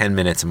 in 10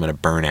 minutes, I'm going to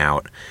burn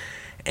out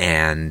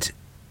and,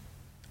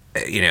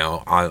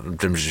 I'm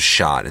just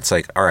shot. It's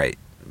like, all right,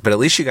 but at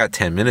least you got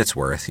 10 minutes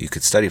worth. You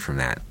could study from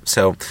that.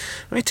 So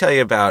let me tell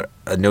you about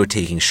a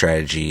note-taking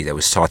strategy that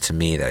was taught to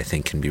me that I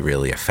think can be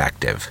really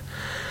effective.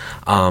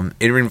 It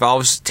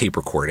involves tape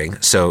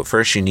recording. So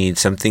first you need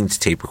something to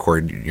tape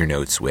record your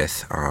notes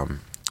with. A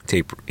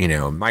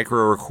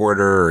micro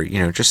recorder or,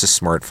 just a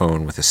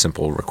smartphone with a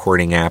simple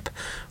recording app.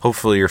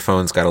 Hopefully your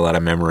phone's got a lot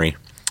of memory.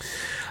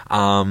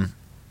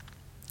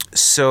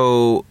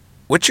 So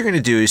what you're going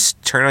to do is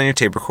turn on your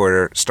tape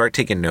recorder, start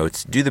taking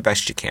notes, do the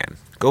best you can.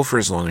 Go for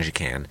as long as you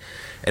can.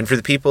 And for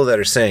the people that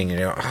are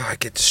saying, I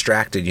get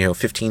distracted,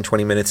 15,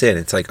 20 minutes in,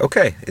 it's like,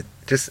 okay,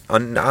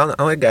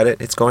 I get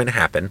it. It's going to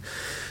happen.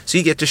 So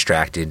you get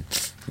distracted.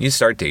 You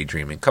start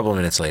daydreaming. A couple of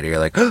minutes later, you're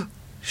like, oh,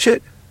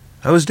 shit,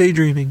 I was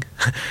daydreaming.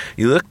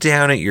 You look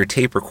down at your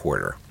tape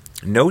recorder.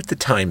 Note the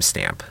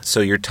timestamp. So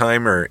your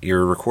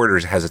recorder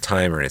has a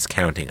timer and it's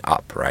counting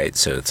up, right?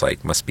 So it's like,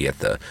 you might be at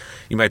the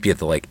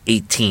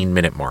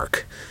 18-minute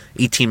mark,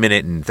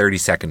 18-minute and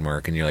 30-second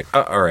mark. And you're like,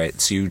 oh, all right.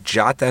 So you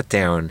jot that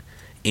down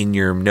in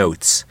your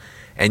notes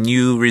and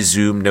you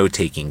resume note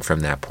taking from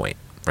that point,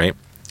 right?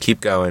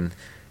 Keep going.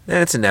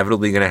 Then it's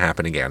inevitably going to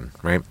happen again,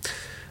 right?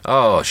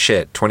 Oh,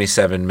 shit,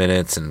 27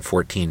 minutes and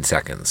 14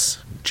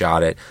 seconds.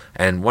 Jot it.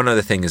 And one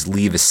other thing is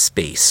leave a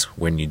space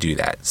when you do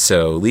that.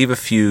 So leave a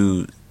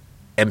few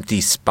empty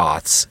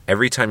spots.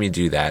 Every time you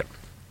do that,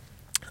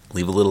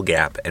 leave a little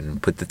gap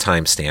and put the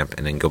timestamp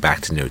and then go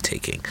back to note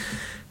taking.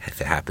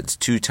 If it happens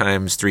 2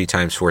 times, 3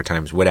 times, 4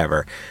 times,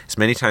 whatever, as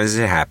many times as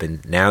it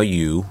happened, now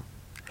you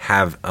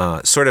have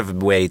sort of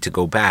a way to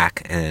go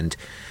back and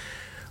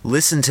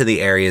listen to the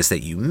areas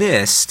that you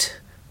missed,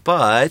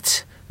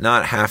 but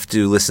not have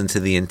to listen to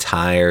the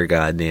entire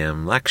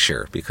goddamn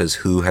lecture, because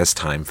who has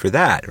time for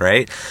that,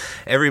 right?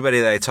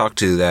 Everybody that I talk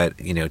to that,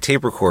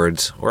 tape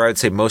records, or I'd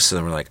say most of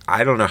them are like,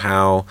 I don't know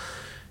how,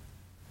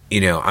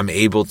 I'm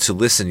able to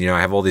listen.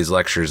 I have all these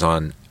lectures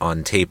on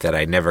tape that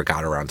I never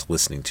got around to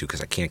listening to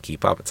because I can't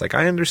keep up. It's like,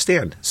 I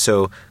understand.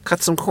 So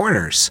cut some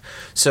corners.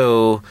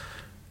 So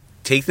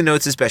take the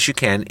notes as best you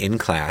can in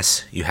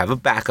class. You have a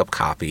backup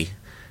copy.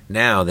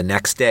 Now, the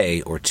next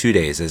day or 2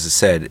 days, as I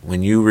said,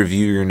 when you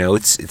review your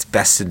notes, it's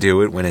best to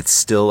do it when it's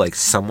still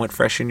somewhat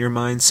fresh in your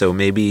mind. So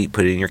maybe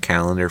put it in your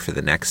calendar for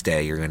the next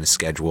day. You're going to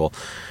schedule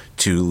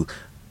to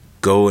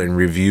go and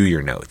review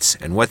your notes.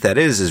 And what that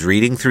is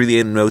reading through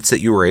the notes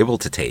that you were able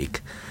to take.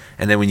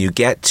 And then when you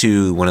get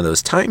to one of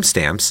those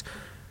timestamps,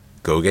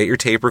 go get your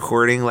tape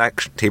recording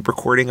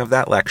of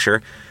that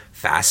lecture.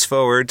 Fast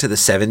forward to the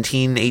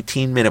 17,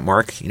 18-minute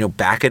mark.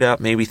 Back it up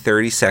maybe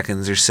 30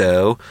 seconds or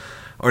so.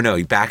 Or no,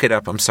 you back it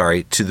up,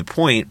 to the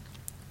point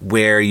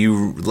where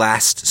you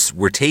last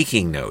were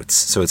taking notes.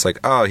 So it's like,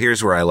 oh,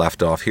 here's where I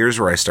left off. Here's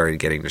where I started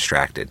getting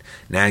distracted.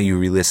 Now you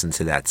re-listen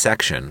to that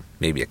section,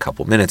 maybe a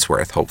couple minutes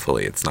worth.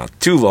 Hopefully it's not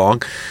too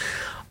long,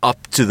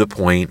 up to the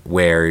point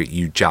where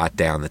you jot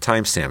down the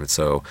timestamp.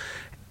 So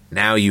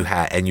now you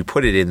and you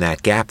put it in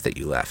that gap that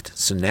you left.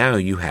 So now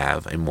you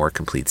have a more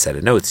complete set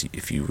of notes.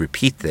 If you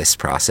repeat this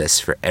process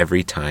for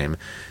every time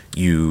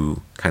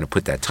you kind of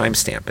put that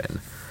timestamp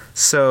in.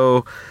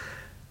 So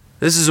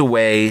this is a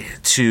way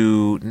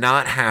to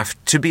not have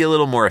to be a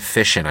little more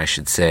efficient, I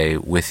should say,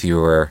 with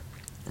your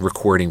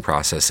recording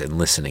process and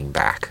listening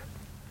back.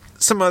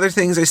 Some other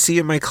things I see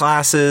in my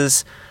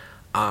classes,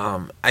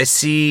 I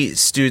see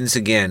students,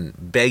 again,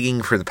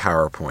 begging for the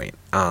PowerPoint.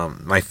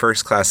 My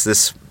first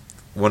class,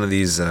 one of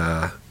these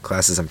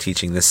classes I'm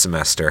teaching this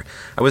semester,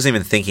 I wasn't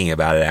even thinking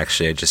about it,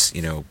 actually. I just,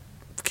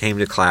 came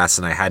to class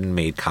and I hadn't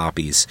made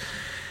copies.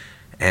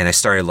 And I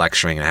started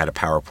lecturing and I had a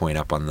PowerPoint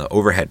up on the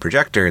overhead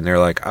projector. And they're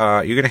like,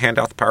 you're going to hand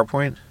out the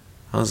PowerPoint?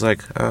 I was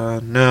like,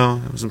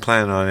 no, I wasn't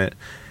planning on it.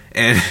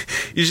 And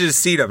you should have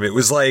seen them. It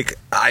was like,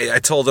 I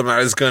told them I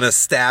was going to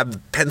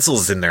stab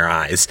pencils in their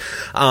eyes.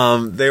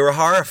 They were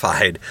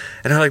horrified.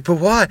 And they're like,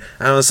 but what?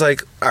 And I was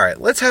like, all right,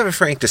 let's have a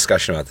frank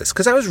discussion about this.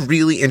 Because I was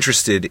really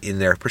interested in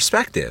their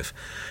perspective.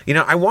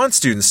 I want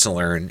students to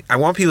learn. I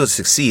want people to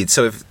succeed.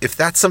 So if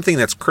that's something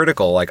that's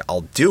critical,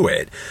 I'll do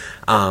it.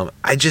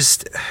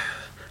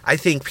 I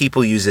think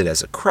people use it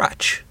as a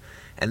crutch,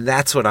 and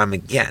that's what I'm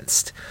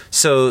against.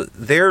 So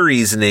their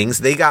reasonings,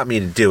 they got me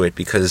to do it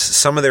because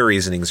some of their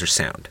reasonings are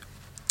sound.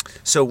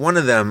 So one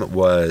of them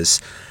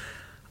was,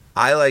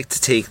 I like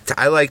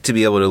to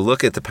be able to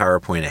look at the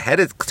PowerPoint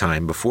ahead of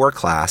time before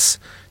class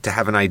to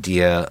have an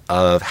idea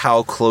of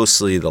how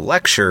closely the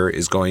lecture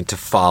is going to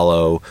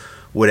follow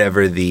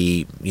whatever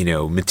the,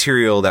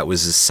 material that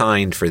was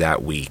assigned for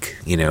that week,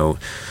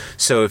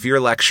 So if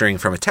you're lecturing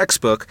from a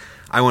textbook,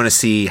 I want to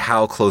see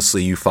how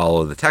closely you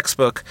follow the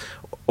textbook,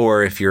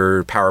 or if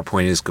your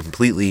PowerPoint is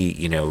completely,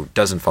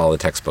 doesn't follow the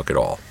textbook at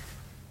all.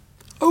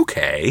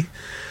 okay.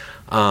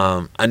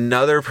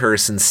 Another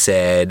person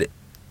said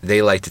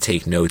they like to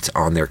take notes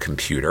on their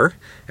computer,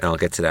 and I'll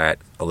get to that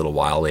a little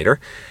while later.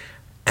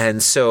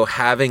 And so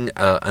having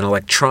an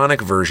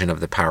electronic version of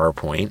the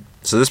PowerPoint,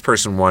 so this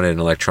person wanted an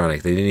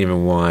electronic. They didn't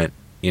even want,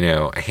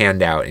 a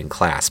handout in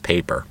class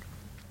paper.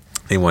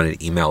 They wanted it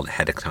emailed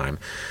ahead of time.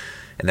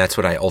 And that's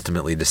what I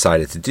ultimately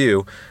decided to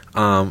do,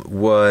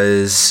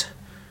 was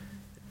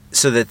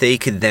so that they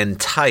could then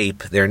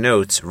type their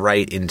notes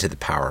right into the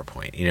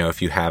PowerPoint.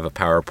 If you have a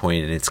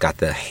PowerPoint and it's got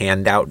the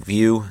handout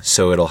view,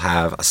 so it'll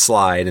have a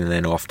slide, and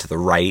then off to the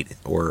right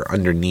or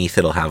underneath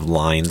it'll have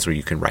lines where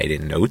you can write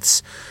in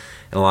notes.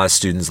 And a lot of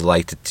students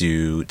like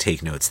to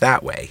take notes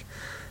that way.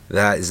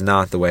 That is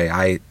not the way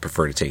I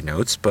prefer to take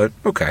notes, but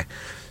okay.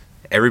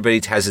 Everybody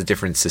has a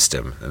different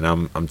system, and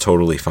I'm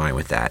totally fine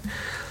with that.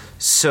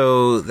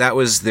 So that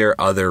was their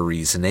other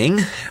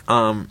reasoning.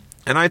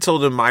 And I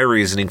told them my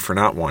reasoning for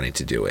not wanting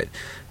to do it.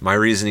 My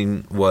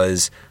reasoning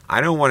was, I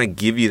don't want to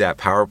give you that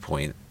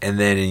PowerPoint and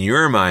then in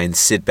your mind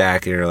sit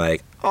back and you're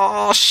like,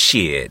 oh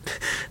shit,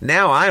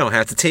 now I don't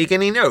have to take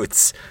any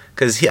notes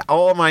because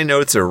all my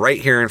notes are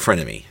right here in front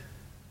of me.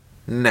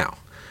 No.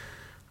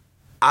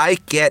 I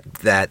get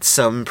that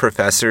some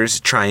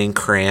professors try and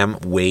cram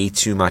way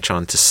too much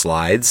onto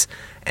slides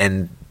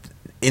and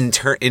in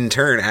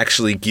turn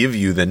actually give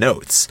you the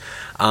notes.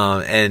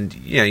 And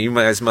you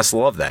guys must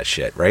love that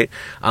shit, right?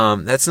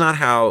 That's not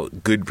how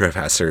good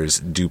professors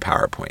do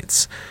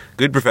PowerPoints.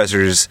 Good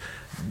professors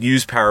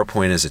use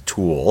PowerPoint as a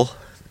tool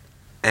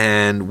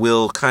and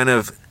will kind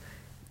of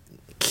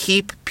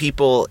keep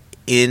people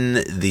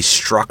in the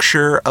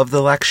structure of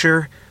the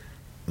lecture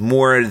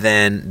more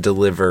than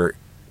deliver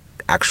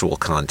actual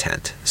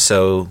content.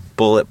 So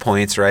bullet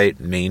points, right?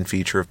 Main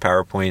feature of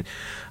PowerPoint,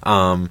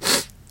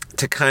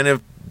 to kind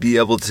of be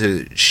able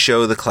to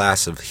show the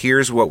class of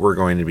here's what we're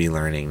going to be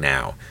learning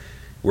now.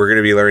 We're going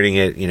to be learning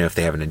it, if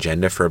they have an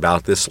agenda for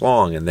about this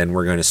long, and then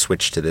we're going to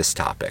switch to this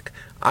topic.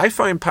 I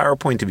find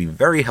PowerPoint to be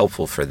very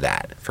helpful for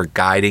that, for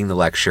guiding the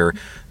lecture,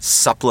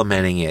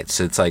 supplementing it.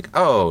 So it's like,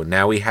 oh,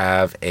 now we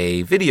have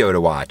a video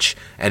to watch,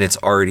 and it's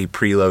already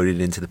preloaded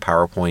into the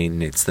PowerPoint,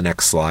 and it's the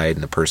next slide,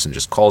 and the person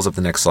just calls up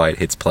the next slide,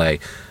 hits play.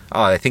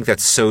 Oh, I think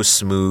that's so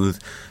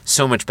smooth,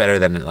 so much better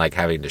than like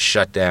having to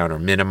shut down or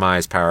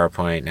minimize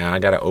PowerPoint. Now I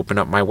got to open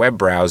up my web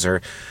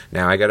browser.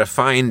 Now I got to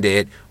find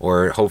it,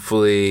 or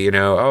hopefully,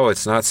 oh,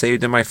 it's not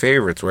saved in my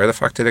favorites. Where the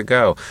fuck did it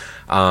go?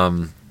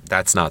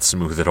 That's not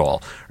smooth at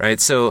all, right?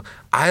 So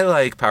I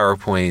like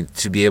PowerPoint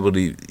to be able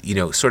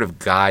to, sort of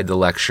guide the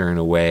lecture in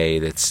a way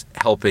that's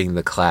helping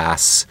the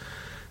class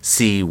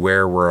see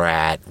where we're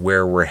at,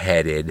 where we're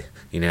headed,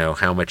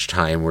 how much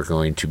time we're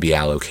going to be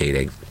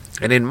allocating.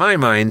 And in my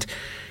mind,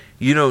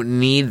 you don't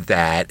need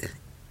that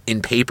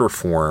in paper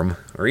form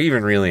or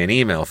even really in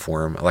email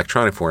form,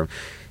 electronic form,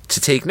 to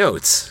take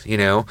notes,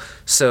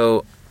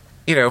 So,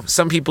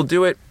 some people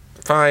do it.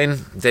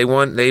 Fine. They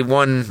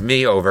won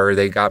me over.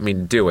 They got me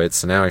to do it.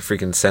 So now I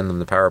freaking send them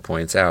the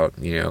PowerPoints out,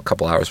 a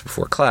couple hours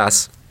before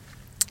class.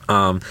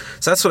 So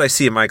that's what I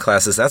see in my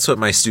classes. That's what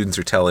my students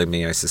are telling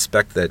me. I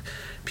suspect that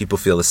people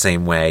feel the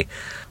same way.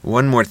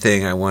 One more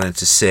thing I wanted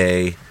to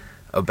say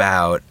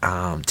about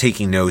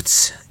taking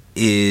notes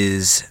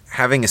is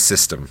having a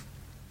system.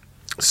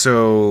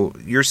 So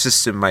your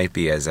system might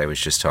be, as I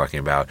was just talking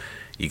about,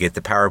 you get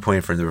the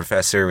PowerPoint from the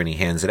professor when he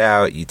hands it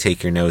out, you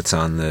take your notes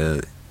on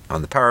the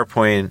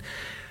PowerPoint,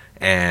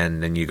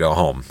 and then you go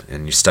home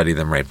and you study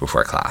them right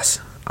before class,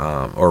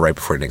 or right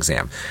before an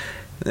exam.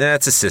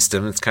 That's a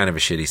system. It's kind of a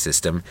shitty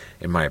system,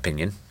 in my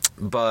opinion,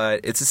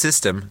 but it's a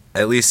system.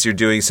 At least you're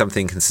doing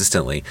something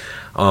consistently.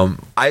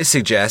 I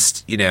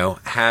suggest,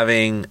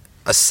 having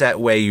a set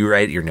way you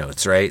write your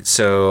notes, right?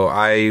 So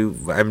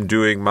I'm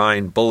doing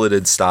mine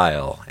bulleted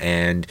style,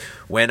 and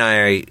when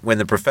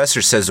the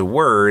professor says a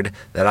word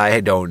that I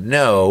don't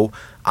know,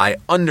 I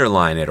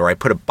underline it or I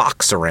put a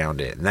box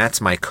around it, and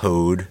that's my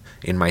code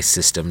in my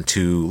system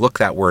to look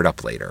that word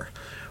up later.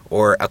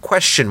 Or a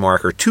question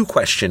mark or 2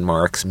 question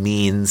marks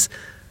means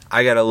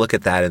I got to look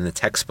at that in the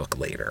textbook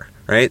later,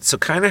 right? So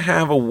kind of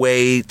have a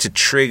way to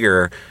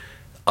trigger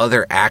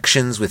other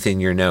actions within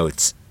your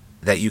notes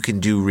that you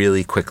can do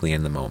really quickly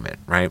in the moment,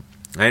 right?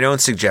 I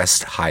don't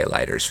suggest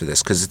highlighters for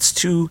this because it's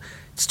too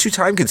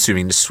time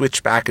consuming to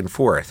switch back and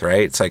forth,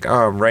 right? It's like,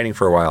 oh, I'm writing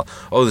for a while.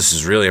 Oh, this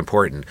is really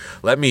important.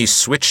 Let me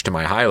switch to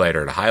my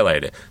highlighter to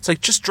highlight it. It's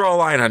like, just draw a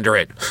line under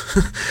it.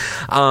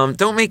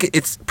 Don't make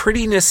it,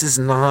 prettiness is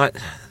not,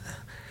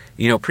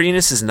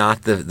 prettiness is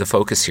not the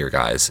focus here,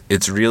 guys.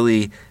 It's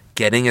really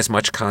getting as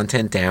much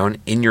content down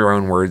in your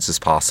own words as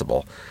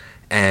possible.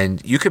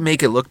 And you can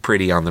make it look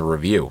pretty on the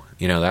review.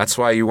 That's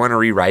why you want to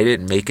rewrite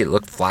it and make it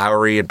look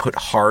flowery and put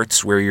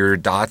hearts where your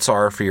dots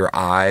are for your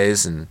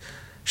eyes and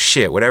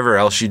shit, whatever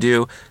else you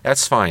do,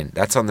 that's fine.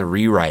 That's on the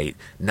rewrite,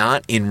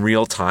 not in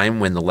real time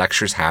when the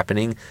lecture's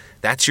happening.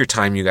 That's your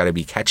time you got to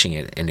be catching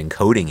it and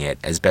encoding it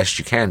as best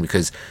you can,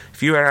 because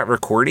if you are not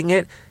recording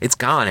it, it's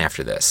gone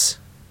after this.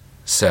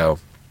 So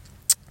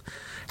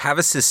have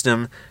a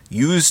system,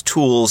 use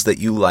tools that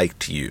you like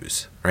to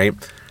use, right?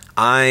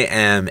 I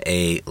am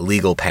a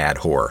legal pad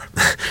whore.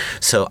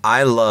 So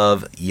I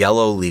love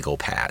yellow legal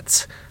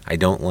pads. I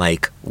don't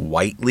like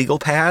white legal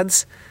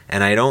pads,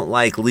 and I don't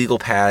like legal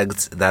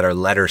pads that are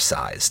letter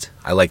sized.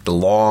 I like the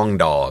long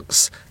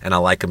dogs, and I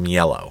like them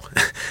yellow.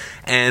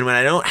 And when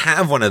I don't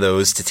have one of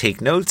those to take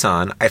notes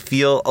on, I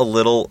feel a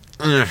little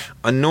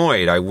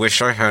annoyed. I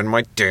wish I had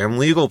my damn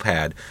legal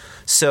pad.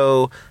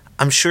 So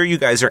I'm sure you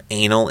guys are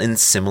anal in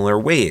similar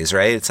ways,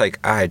 right? It's like,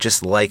 I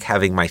just like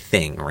having my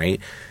thing, right?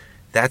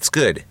 That's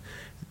good.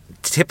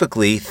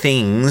 Typically,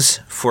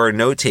 things for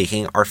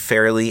note-taking are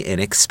fairly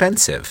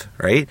inexpensive,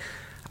 right?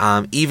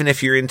 Even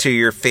if you're into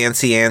your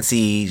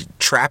fancy-ancy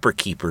trapper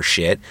keeper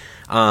shit,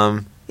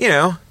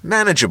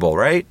 manageable,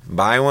 right?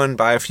 Buy one,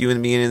 buy a few in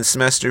the beginning of the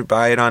semester,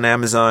 buy it on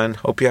Amazon,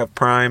 hope you have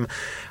Prime,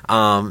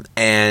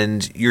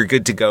 and you're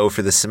good to go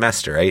for the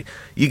semester, right?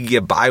 You can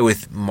get by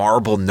with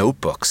marble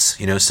notebooks.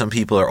 Some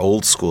people are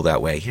old school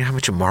that way. You know how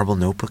much a marble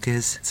notebook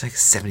is? It's like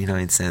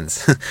 79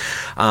 cents.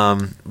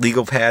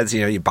 Legal pads,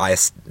 you buy a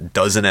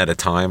dozen at a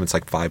time. It's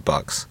like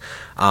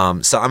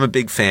 $5. So I'm a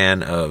big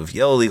fan of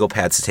yellow legal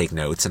pads to take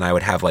notes, and I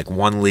would have like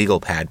one legal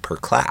pad per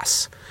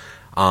class.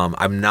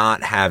 I'm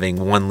not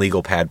having one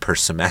legal pad per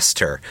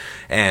semester,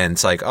 and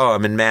it's like, oh,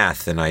 I'm in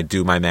math and I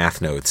do my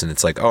math notes, and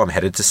it's like, oh, I'm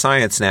headed to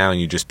science now, and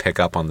you just pick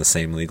up on the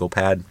same legal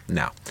pad.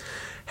 No.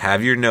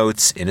 Have your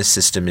notes in a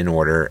system in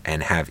order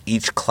and have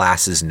each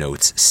class's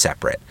notes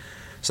separate.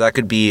 So that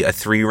could be a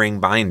 3-ring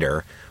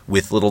binder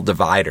with little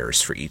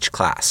dividers for each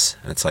class.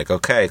 And it's like,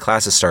 okay,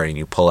 class is starting.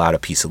 You pull out a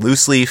piece of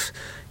loose leaf,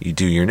 you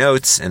do your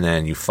notes, and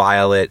then you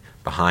file it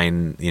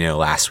behind,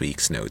 last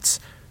week's notes.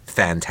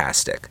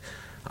 Fantastic.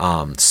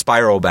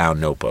 Spiral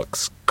bound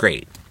notebooks,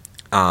 great.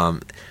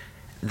 Then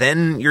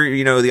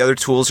the other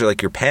tools are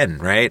like your pen,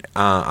 right?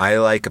 I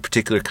like a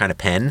particular kind of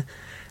pen.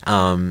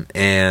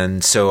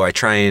 And so I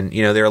try and,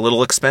 they're a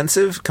little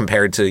expensive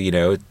compared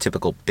to,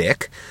 typical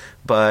Bic,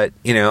 but,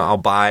 I'll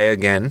buy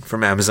again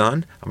from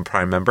Amazon. I'm a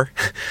Prime member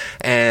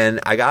and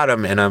I got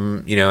them, and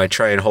I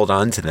try and hold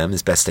on to them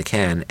as best I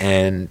can.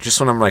 And just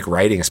when I'm like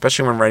writing,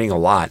 especially when I'm writing a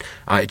lot,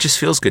 it just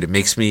feels good. It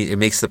makes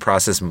the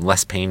process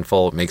less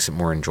painful. It makes it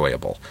more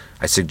enjoyable.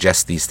 I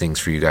suggest these things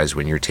for you guys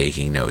when you're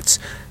taking notes.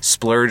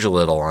 Splurge a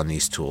little on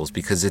these tools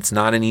because it's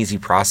not an easy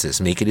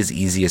process. Make it as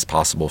easy as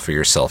possible for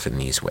yourself in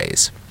these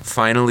ways.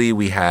 Finally,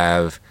 we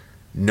have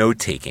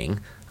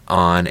note-taking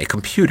on a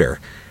computer.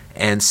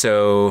 And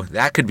so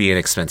that could be an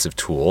expensive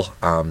tool.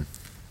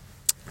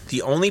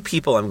 The only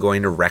people I'm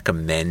going to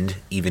recommend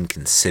even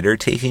consider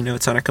taking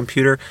notes on a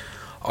computer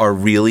are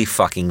really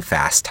fucking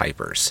fast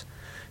typers.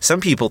 Some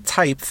people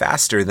type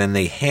faster than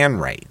they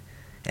handwrite.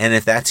 And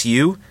if that's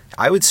you,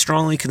 I would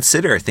strongly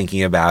consider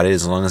thinking about it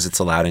as long as it's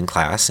allowed in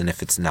class. And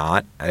if it's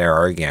not, there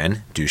are,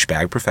 again,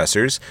 douchebag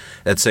professors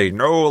that say,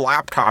 no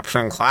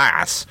laptops in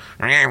class.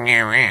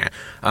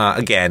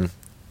 Again,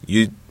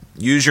 you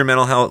use your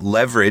mental health,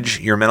 leverage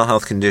your mental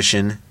health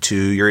condition to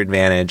your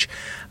advantage.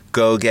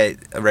 Go get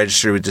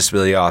registered with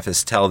Disability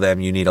Office. Tell them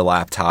you need a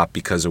laptop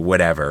because of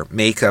whatever.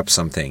 Make up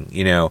something.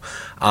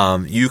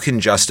 You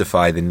can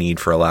justify the need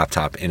for a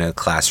laptop in a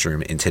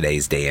classroom in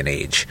today's day and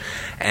age,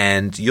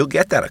 and you'll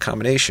get that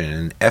accommodation.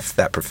 And F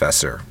that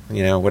professor.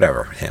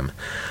 Whatever him.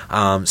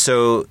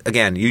 So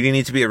again, you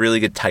need to be a really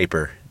good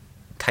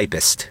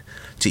typist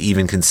to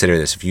even consider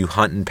this. If you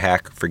hunt and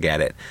pack, forget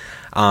it.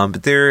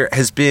 But there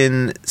has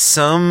been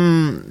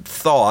some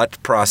thought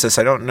process.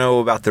 I don't know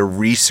about the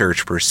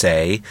research per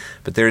se,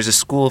 but there's a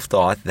school of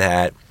thought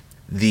that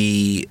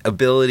the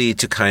ability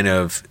to kind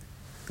of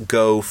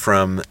go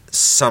from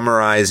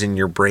summarize in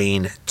your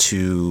brain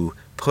to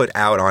put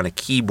out on a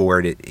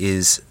keyboard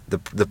is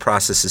the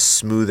process is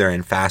smoother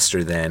and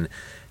faster than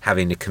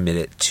having to commit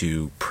it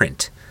to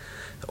print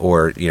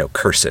or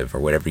cursive or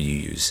whatever you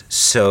use.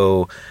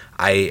 So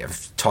I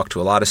have talked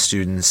to a lot of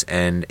students,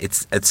 and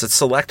it's a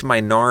select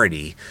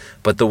minority,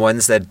 but the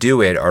ones that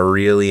do it are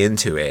really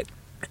into it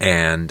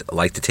and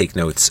like to take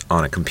notes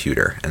on a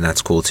computer, and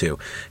that's cool too.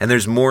 And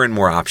there's more and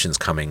more options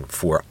coming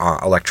for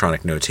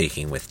electronic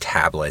note-taking with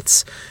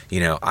tablets.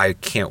 I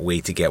can't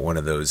wait to get one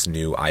of those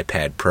new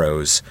iPad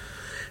Pros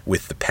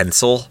with the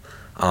pencil.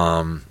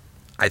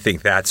 I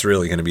think that's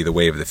really going to be the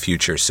way of the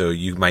future. So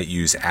you might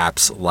use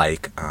apps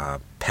like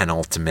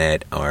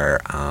Penultimate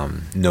or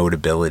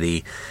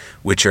Notability,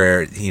 which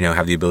are,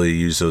 have the ability to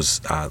use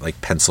those like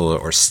pencil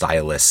or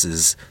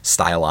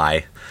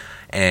styli,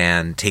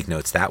 and take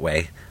notes that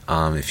way.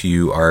 If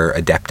you are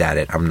adept at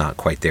it, I'm not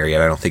quite there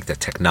yet. I don't think the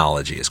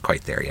technology is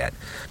quite there yet.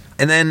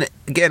 And then,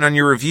 again, on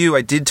your review,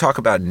 I did talk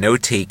about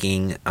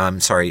note-taking,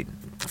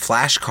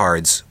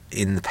 flashcards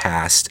in the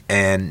past,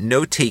 and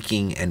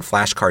note-taking and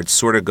flashcards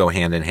sort of go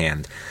hand in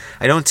hand.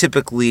 I don't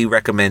typically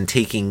recommend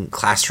taking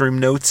classroom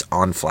notes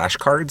on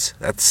flashcards.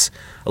 That's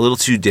a little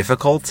too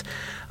difficult.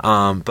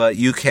 But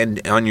you can,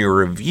 on your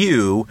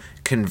review,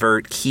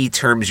 convert key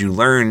terms you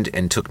learned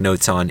and took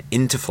notes on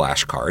into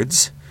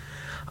flashcards.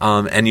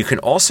 And you can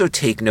also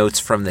take notes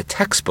from the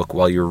textbook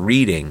while you're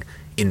reading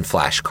in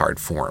flashcard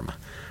form.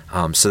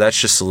 So that's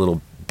just a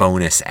little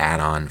bonus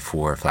add-on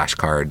for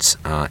flashcards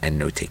and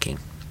note-taking.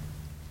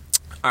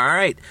 All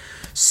right.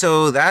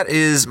 So that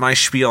is my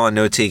spiel on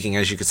note-taking.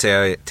 As you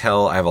can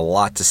tell, I have a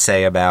lot to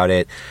say about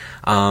it.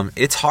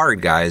 It's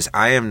hard, guys.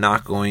 I am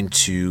not going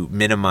to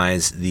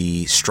minimize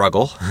the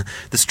struggle.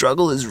 The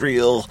struggle is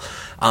real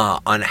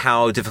on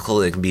how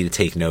difficult it can be to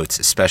take notes,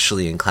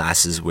 especially in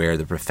classes where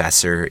the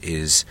professor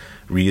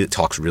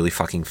talks really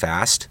fucking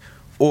fast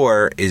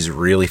or is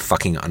really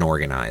fucking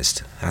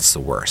unorganized. That's the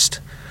worst.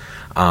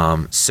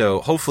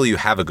 So hopefully you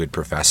have a good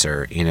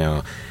professor.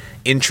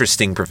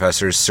 Interesting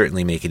professors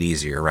certainly make it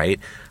easier, right?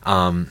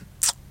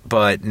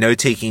 But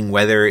note-taking,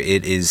 whether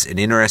it is an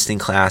interesting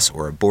class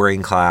or a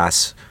boring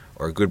class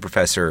or a good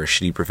professor or a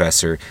shitty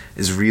professor,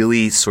 is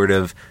really sort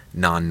of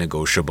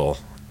non-negotiable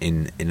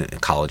in a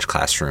college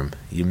classroom.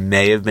 You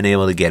may have been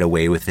able to get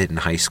away with it in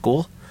high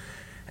school,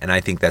 and I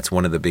think that's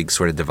one of the big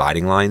sort of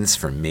dividing lines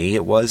for me,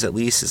 it was at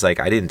least, is like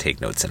I didn't take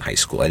notes in high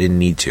school. I didn't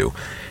need to.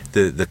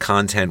 The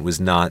content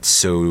was not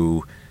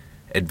so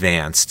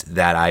advanced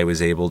that it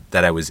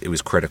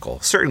was critical.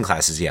 Certain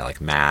classes, yeah, like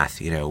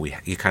math,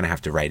 you kind of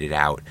have to write it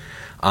out.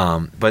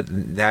 But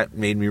that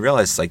made me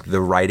realize like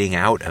the writing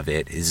out of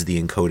it is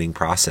the encoding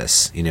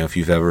process, if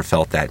you've ever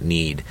felt that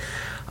need.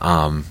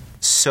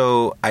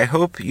 So I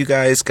hope you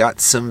guys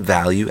got some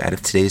value out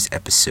of today's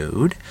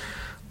episode.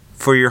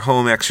 For your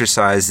home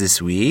exercise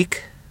this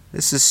week,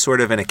 this is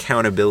sort of an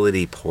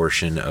accountability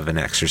portion of an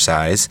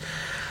exercise.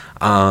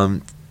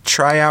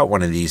 Try out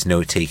one of these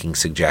note-taking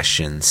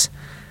suggestions.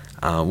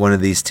 One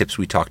of these tips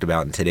we talked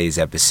about in today's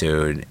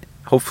episode,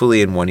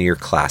 hopefully in one of your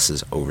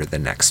classes over the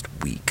next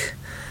week.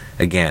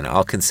 Again,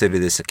 I'll consider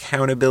this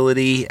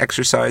accountability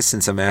exercise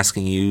since I'm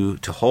asking you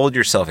to hold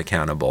yourself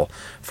accountable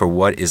for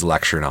what is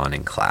lectured on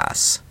in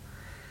class.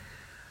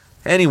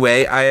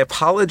 Anyway, I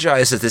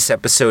apologize that this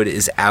episode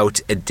is out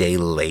a day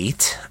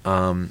late.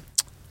 I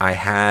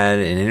had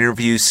an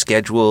interview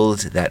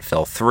scheduled that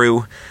fell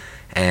through,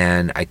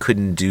 and I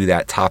couldn't do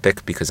that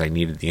topic because I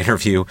needed the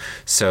interview.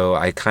 So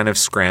I kind of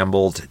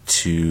scrambled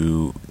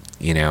to,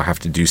 have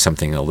to do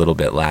something a little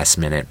bit last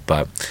minute.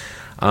 But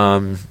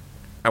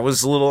I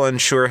was a little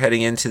unsure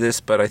heading into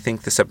this, but I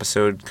think this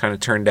episode kind of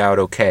turned out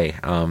okay.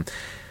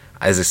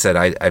 As I said,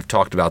 I've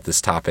talked about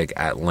this topic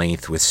at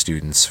length with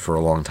students for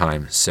a long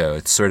time, so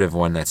it's sort of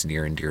one that's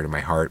near and dear to my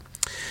heart.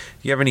 If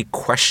you have any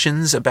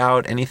questions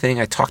about anything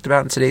I talked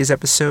about in today's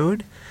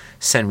episode,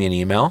 send me an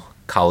email,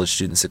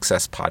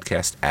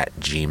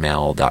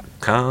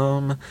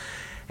 collegestudentsuccesspodcast@gmail.com.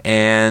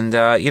 And,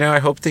 I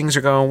hope things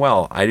are going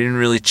well. I didn't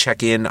really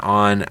check in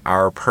on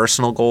our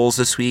personal goals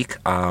this week.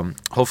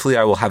 Hopefully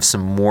I will have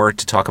some more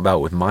to talk about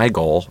with my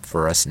goal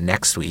for us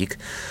next week.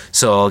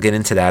 So I'll get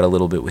into that a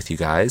little bit with you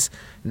guys.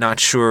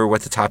 Not sure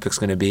what the topic's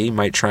going to be.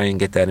 Might try and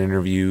get that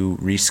interview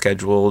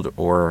rescheduled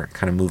or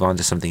kind of move on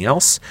to something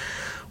else.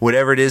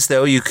 Whatever it is,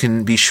 though, you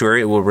can be sure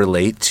it will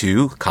relate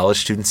to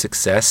college student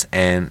success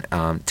and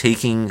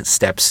taking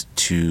steps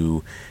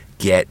to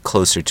get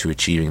closer to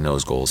achieving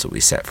those goals that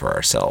we set for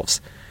ourselves.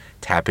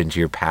 Tap into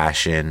your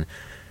passion,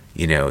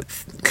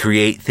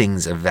 create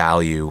things of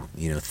value,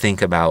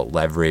 think about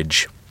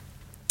leverage,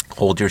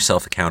 hold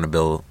yourself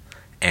accountable,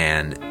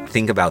 and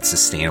think about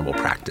sustainable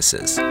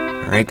practices. All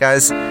right,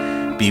 guys,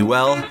 be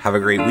well. Have a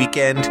great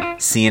weekend.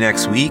 See you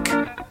next week.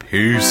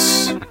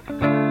 Peace.